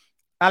cracker.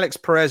 Alex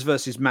Perez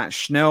versus Matt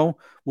Schnell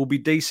will be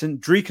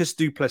decent. Dricus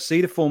du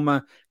Plessis, the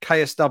former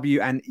KSW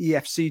and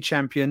EFC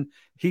champion,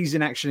 he's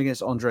in action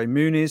against Andre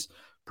Muniz.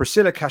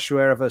 Priscilla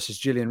Cachoeira versus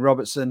Gillian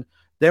Robertson.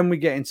 Then we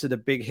get into the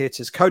big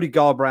hitters. Cody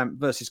Garbrandt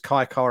versus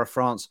Kai Kara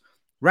France.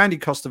 Randy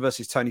Costa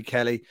versus Tony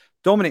Kelly.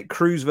 Dominic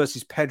Cruz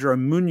versus Pedro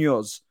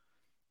Munoz.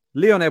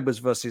 Leon Edwards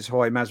versus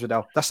Jorge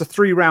Masvidal. That's a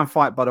 3-round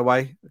fight, by the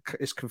way.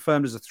 It's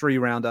confirmed as a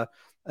 3-rounder.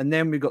 And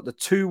then we've got the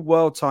 2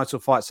 world title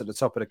fights at the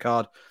top of the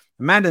card.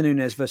 Amanda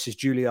Nunes versus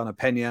Juliana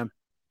Pena.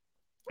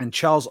 And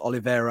Charles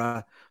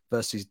Oliveira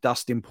versus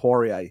Dustin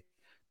Poirier.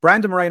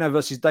 Brandon Moreno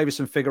versus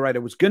Davison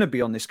Figueiredo was going to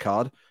be on this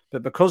card,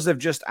 but because they've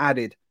just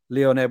added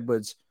Leon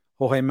Edwards,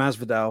 Jorge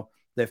Masvidal,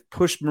 they've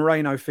pushed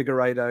Moreno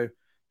Figueiredo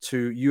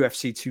to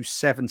UFC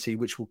 270,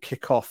 which will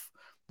kick off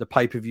the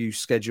pay-per-view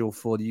schedule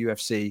for the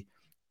UFC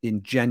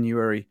in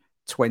January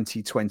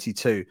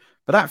 2022.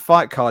 But that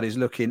fight card is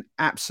looking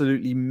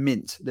absolutely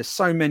mint. There's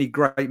so many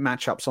great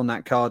matchups on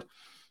that card.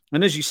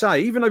 And as you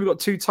say, even though we've got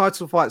 2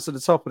 title fights at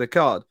the top of the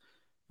card,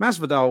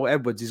 Masvidal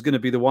Edwards is going to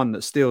be the one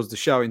that steals the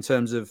show in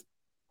terms of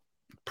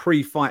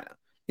pre-fight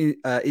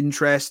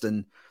interest,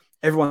 and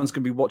everyone's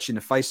going to be watching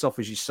the face-off,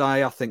 as you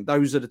say. I think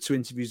those are the 2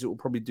 interviews that will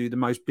probably do the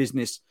most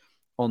business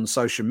on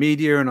social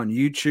media and on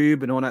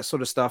YouTube and all that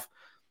sort of stuff.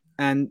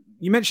 And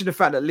you mentioned the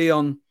fact that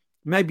Leon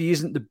maybe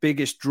isn't the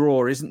biggest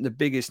draw, isn't the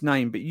biggest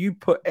name, but you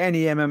put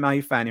any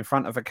MMA fan in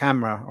front of a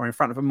camera or in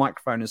front of a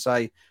microphone and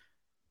say,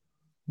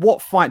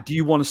 what fight do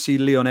you want to see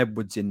Leon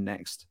Edwards in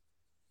next?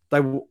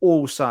 They will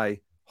all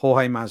say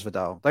Jorge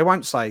Masvidal. They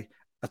won't say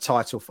a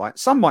title fight.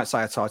 Some might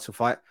say a title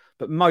fight,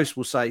 but most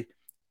will say,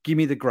 give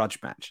me the grudge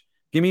match.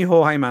 Give me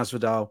Jorge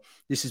Masvidal.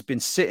 This has been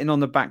sitting on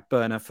the back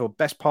burner for the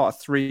best part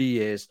of 3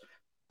 years.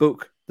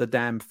 Book the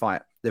damn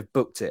fight. They've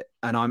booked it.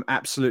 And I'm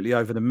absolutely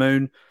over the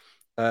moon.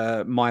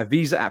 My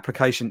visa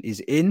application is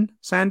in,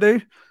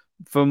 Sandu,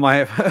 for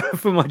my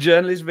for my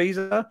journalist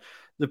visa.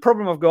 The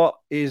problem I've got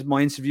is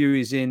my interview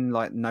is in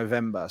like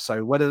November.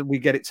 So whether we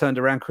get it turned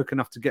around quick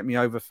enough to get me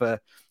over for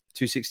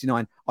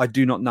 269, I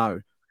do not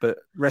know. But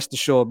rest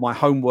assured, my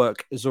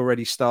homework has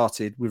already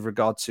started with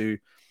regard to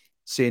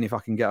seeing if I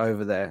can get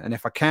over there. And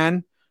if I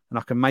can, and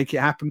I can make it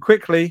happen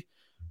quickly,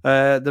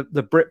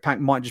 the Brit Pack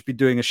might just be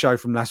doing a show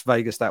from Las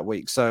Vegas that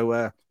week.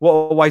 So what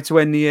a way to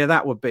end the year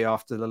that would be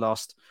after the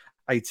last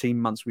 18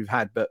 months we've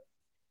had. But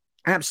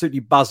absolutely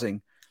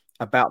buzzing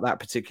about that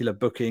particular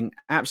booking.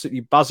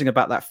 Absolutely buzzing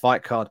about that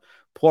fight card.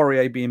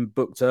 Poirier being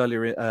booked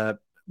earlier,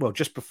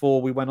 just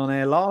before we went on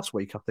air last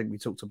week. I think we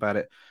talked about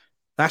it.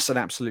 That's an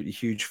absolutely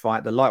huge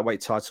fight, the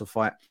lightweight title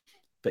fight.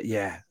 But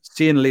yeah,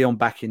 seeing Leon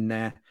back in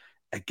there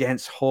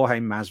against Jorge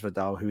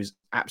Masvidal, who is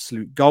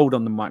absolute gold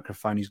on the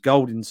microphone. He's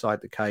gold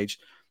inside the cage.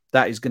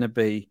 That is going to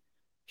be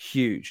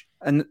huge.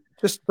 And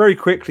just very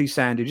quickly,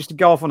 Sandy, just to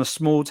go off on a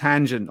small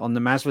tangent on the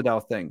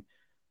Masvidal thing,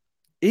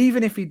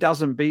 even if he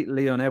doesn't beat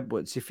Leon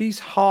Edwards, if he's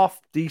half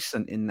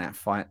decent in that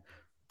fight,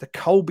 the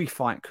Colby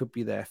fight could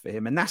be there for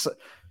him. And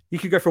you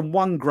could go from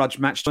one grudge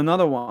match to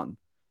another one.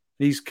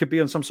 He could be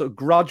on some sort of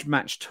grudge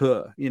match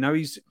tour. You know,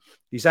 he's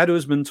had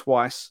Usman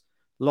twice,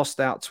 lost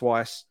out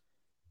twice.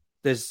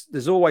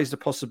 There's always the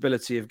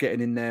possibility of getting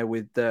in there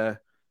with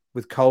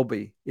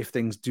Colby if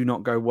things do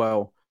not go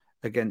well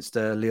against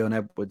Leon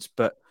Edwards.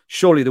 But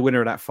surely the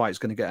winner of that fight is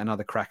going to get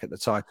another crack at the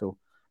title.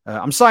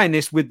 I'm saying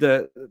this with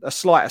a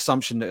slight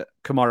assumption that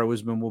Kamaru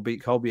Usman will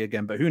beat Colby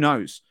again, but who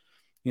knows?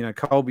 You know,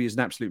 Colby is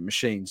an absolute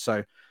machine.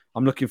 So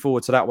I'm looking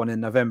forward to that one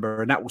in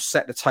November, and that will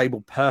set the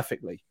table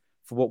perfectly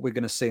for what we're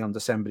going to see on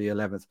December the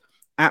 11th.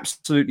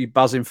 Absolutely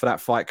buzzing for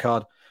that fight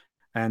card.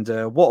 And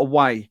what a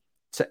way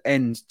to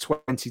end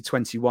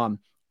 2021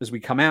 as we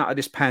come out of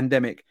this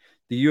pandemic.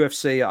 The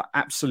UFC are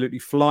absolutely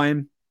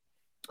flying.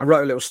 I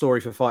wrote a little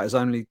story for Fighters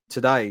Only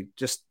today,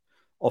 just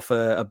off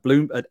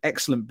an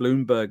excellent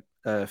Bloomberg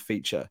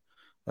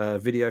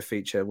video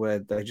feature where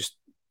they just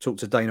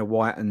talked to Dana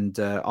White and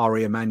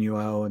Ari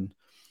Emanuel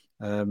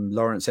and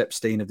Lawrence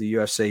Epstein of the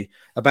UFC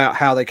about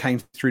how they came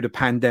through the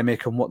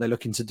pandemic and what they're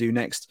looking to do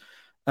next.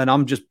 And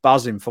I'm just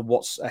buzzing for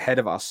what's ahead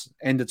of us,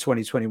 end of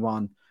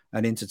 2021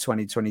 and into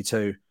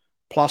 2022.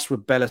 Plus,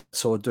 with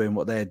Bellator doing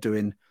what they're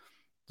doing,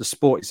 the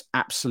sport is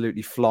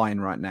absolutely flying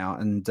right now.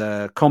 And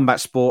combat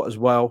sport as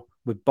well,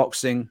 with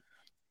boxing.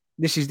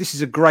 This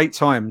is a great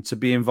time to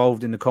be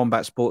involved in the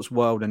combat sports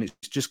world, and it's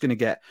just going to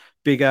get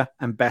bigger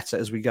and better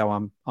as we go.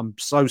 I'm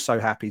so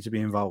happy to be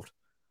involved.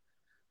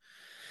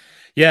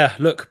 Yeah,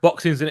 look,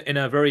 boxing's in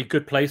a very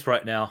good place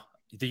right now.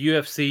 the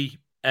UFC,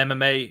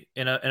 MMA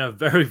in a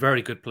very,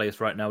 very good place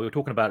right now. We were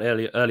talking about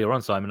earlier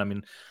on, Simon. I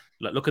mean,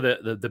 look at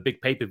the big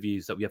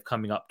pay-per-views that we have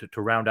coming up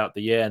to round out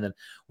the year, and then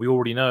we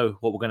already know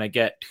what we're going to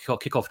get to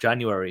kick off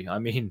January. I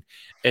mean,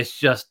 it's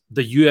just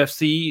the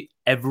UFC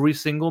every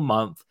single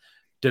month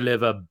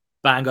deliver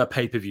banger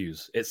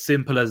pay-per-views. It's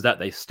simple as that.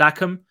 They stack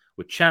them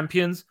with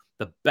champions,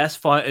 the best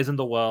fighters in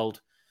the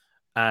world,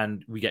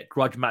 and we get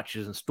grudge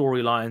matches and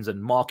storylines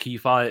and marquee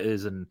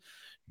fighters and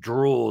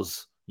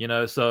draws.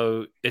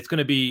 So it's going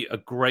to be a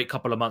great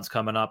couple of months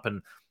coming up.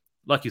 And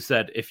like you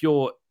said, if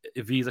your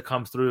visa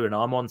comes through and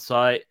I'm on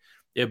site,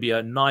 it'll be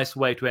a nice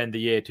way to end the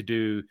year to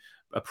do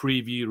a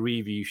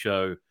review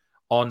show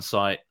on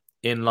site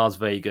in Las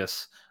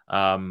Vegas.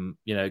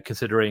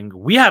 Considering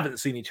we haven't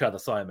seen each other,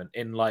 Simon,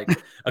 in like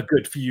a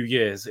good few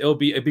years, it'd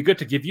be good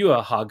to give you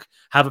a hug,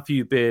 have a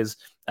few beers,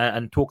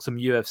 and talk some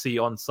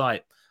UFC on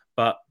site.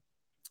 But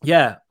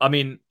yeah, I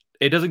mean,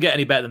 it doesn't get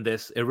any better than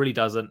this. It really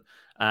doesn't.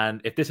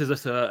 And if this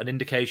is an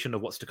indication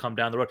of what's to come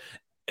down the road,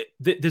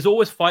 there's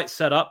always fights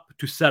set up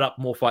to set up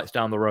more fights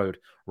down the road,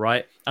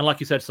 right? And like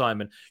you said,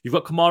 Simon, you've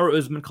got Kamaru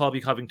Usman, Colby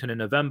Covington in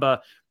November.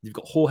 You've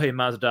got Jorge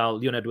Masvidal,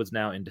 Leon Edwards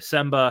now in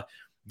December.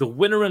 The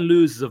winner and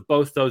losers of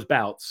both those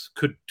bouts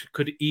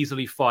could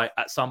easily fight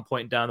at some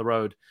point down the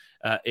road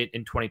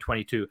in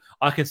 2022.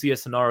 I can see a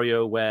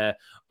scenario where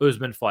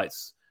Usman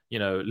fights,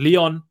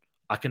 Leon.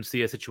 I can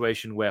see a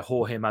situation where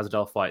Jorge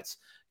Masvidal fights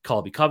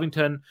Colby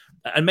Covington,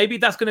 and maybe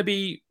that's going to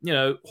be,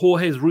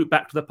 Jorge's route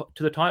back to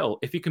the title.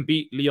 If he can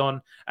beat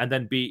Leon and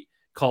then beat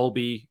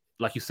Colby,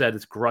 like you said,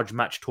 this grudge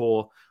match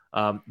tour,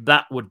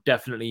 that would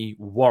definitely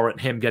warrant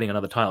him getting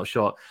another title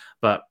shot.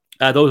 But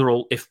those are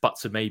all if,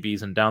 buts, and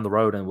maybes, and down the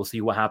road, and we'll see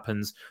what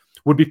happens.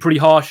 Would be pretty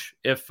harsh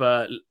if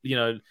Jorge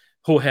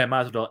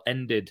Masvidal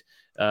ended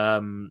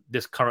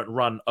this current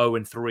run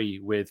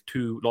 0-3 with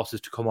 2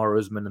 losses to Kamaru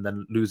Usman and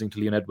then losing to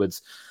Leon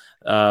Edwards.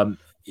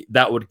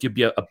 That would give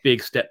you a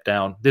big step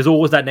down. There's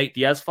always that Nate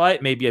Diaz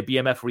fight, maybe a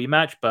BMF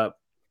rematch, but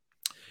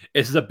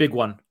this is a big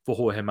one for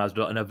Jorge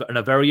Masvidal and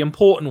a very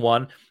important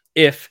one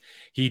if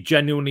he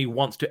genuinely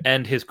wants to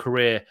end his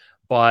career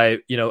by,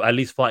 at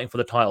least fighting for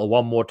the title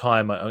one more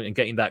time and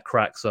getting that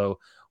crack. So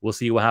we'll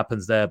see what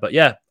happens there. But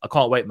yeah, I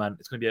can't wait, man.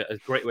 It's going to be a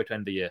great way to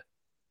end the year.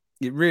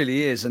 It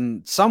really is.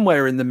 And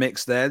somewhere in the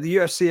mix there, the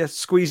UFC are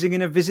squeezing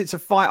in a visit to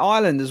Fight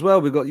Island as well.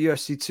 We've got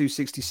UFC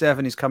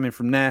 267 is coming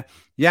from there.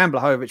 Jan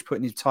Blachowicz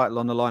putting his title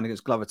on the line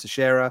against Glover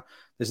Teixeira.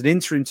 There's an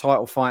interim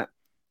title fight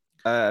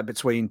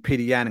between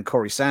Peter Yan and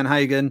Corey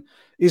Sandhagen.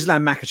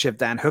 Islam Makhachev,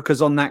 Dan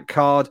Hooker's on that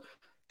card.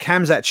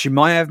 Khamzat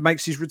Chimaev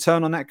makes his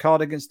return on that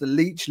card against the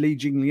Leech, Li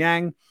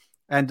Jingliang.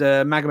 And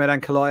Magomed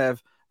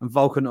Ankalaev and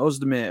Volkan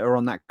Ozdemir are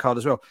on that card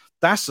as well.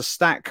 That's a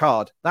stacked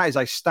card. That is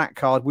a stacked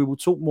card. We will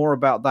talk more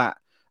about that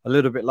a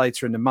little bit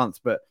later in the month,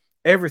 but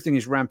everything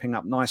is ramping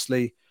up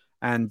nicely,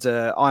 and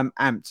I'm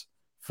amped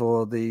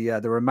for the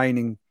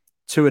remaining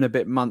 2 and a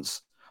bit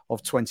months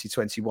of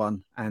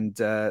 2021, and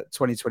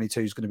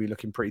 2022 is going to be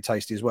looking pretty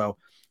tasty as well.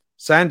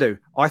 Sandu,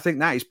 I think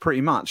that is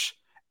pretty much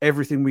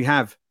everything we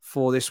have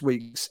for this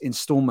week's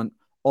installment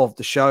of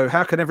the show.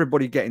 How can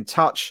everybody get in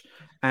touch?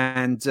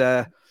 And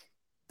the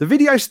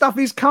video stuff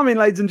is coming,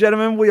 ladies and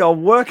gentlemen. We are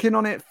working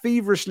on it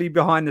feverishly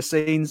behind the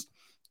scenes.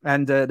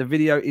 And the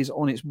video is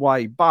on its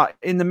way. But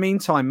in the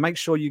meantime, make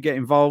sure you get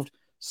involved.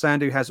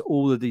 Sandu has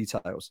all the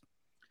details.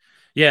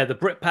 Yeah, the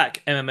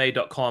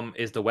BritPackMMA.com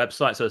is the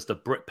website. So it's the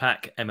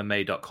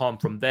BritPackMMA.com.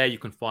 From there, you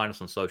can find us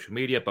on social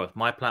media, both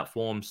my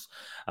platforms.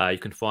 You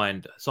can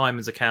find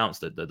Simon's accounts,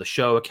 the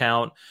show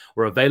account.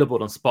 We're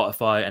available on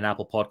Spotify and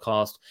Apple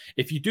Podcast.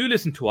 If you do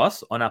listen to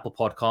us on Apple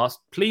Podcast,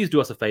 please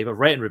do us a favor,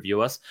 rate and review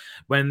us.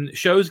 When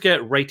shows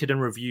get rated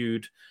and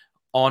reviewed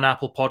on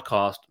Apple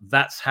Podcast,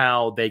 that's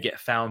how they get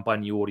found by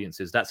new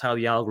audiences. That's how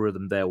the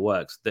algorithm there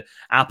works. The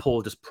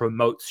Apple just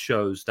promotes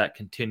shows that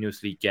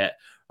continuously get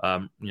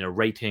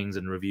ratings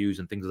and reviews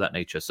and things of that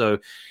nature. So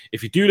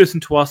if you do listen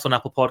to us on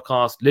Apple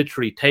Podcast,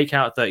 literally take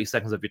out 30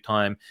 seconds of your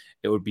time.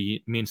 It would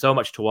mean so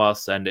much to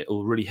us, and it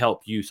will really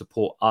help you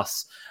support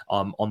us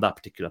on that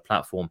particular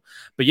platform.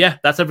 But yeah,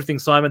 that's everything,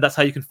 Simon. That's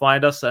how you can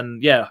find us.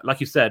 And yeah, like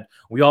you said,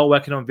 we are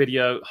working on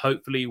video.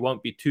 Hopefully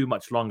won't be too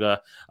much longer.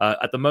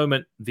 At the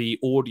moment, the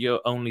audio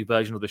only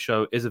version of the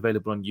show is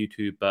available on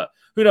YouTube, but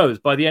who knows,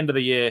 by the end of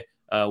the year,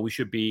 we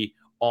should be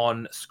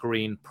on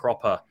screen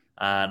proper.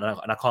 And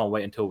I can't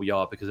wait until we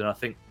are, because then I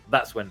think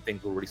that's when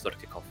things will really start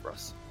to kick off for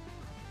us.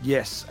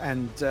 Yes,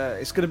 and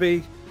it's going to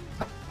be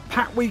a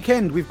packed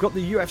weekend. We've got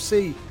the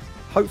UFC,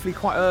 hopefully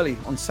quite early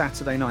on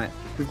Saturday night.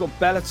 We've got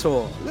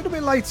Bellator a little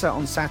bit later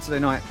on Saturday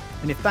night.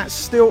 And if that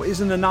still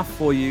isn't enough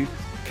for you,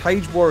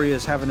 Cage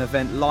Warriors have an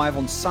event live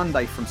on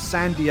Sunday from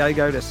San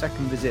Diego, their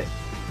second visit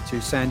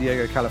to San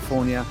Diego,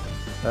 California.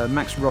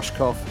 Max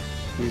Roshkov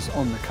is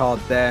on the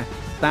card there.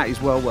 That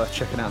is well worth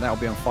checking out. That'll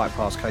be on Fight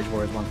Pass, Cage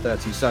Warriors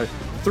 130. So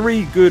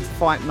 3 good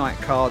fight night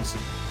cards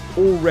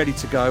all ready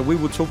to go. We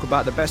will talk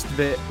about the best of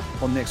it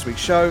on next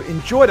week's show.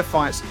 Enjoy the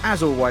fights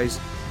as always,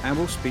 and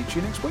we'll speak to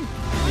you next week.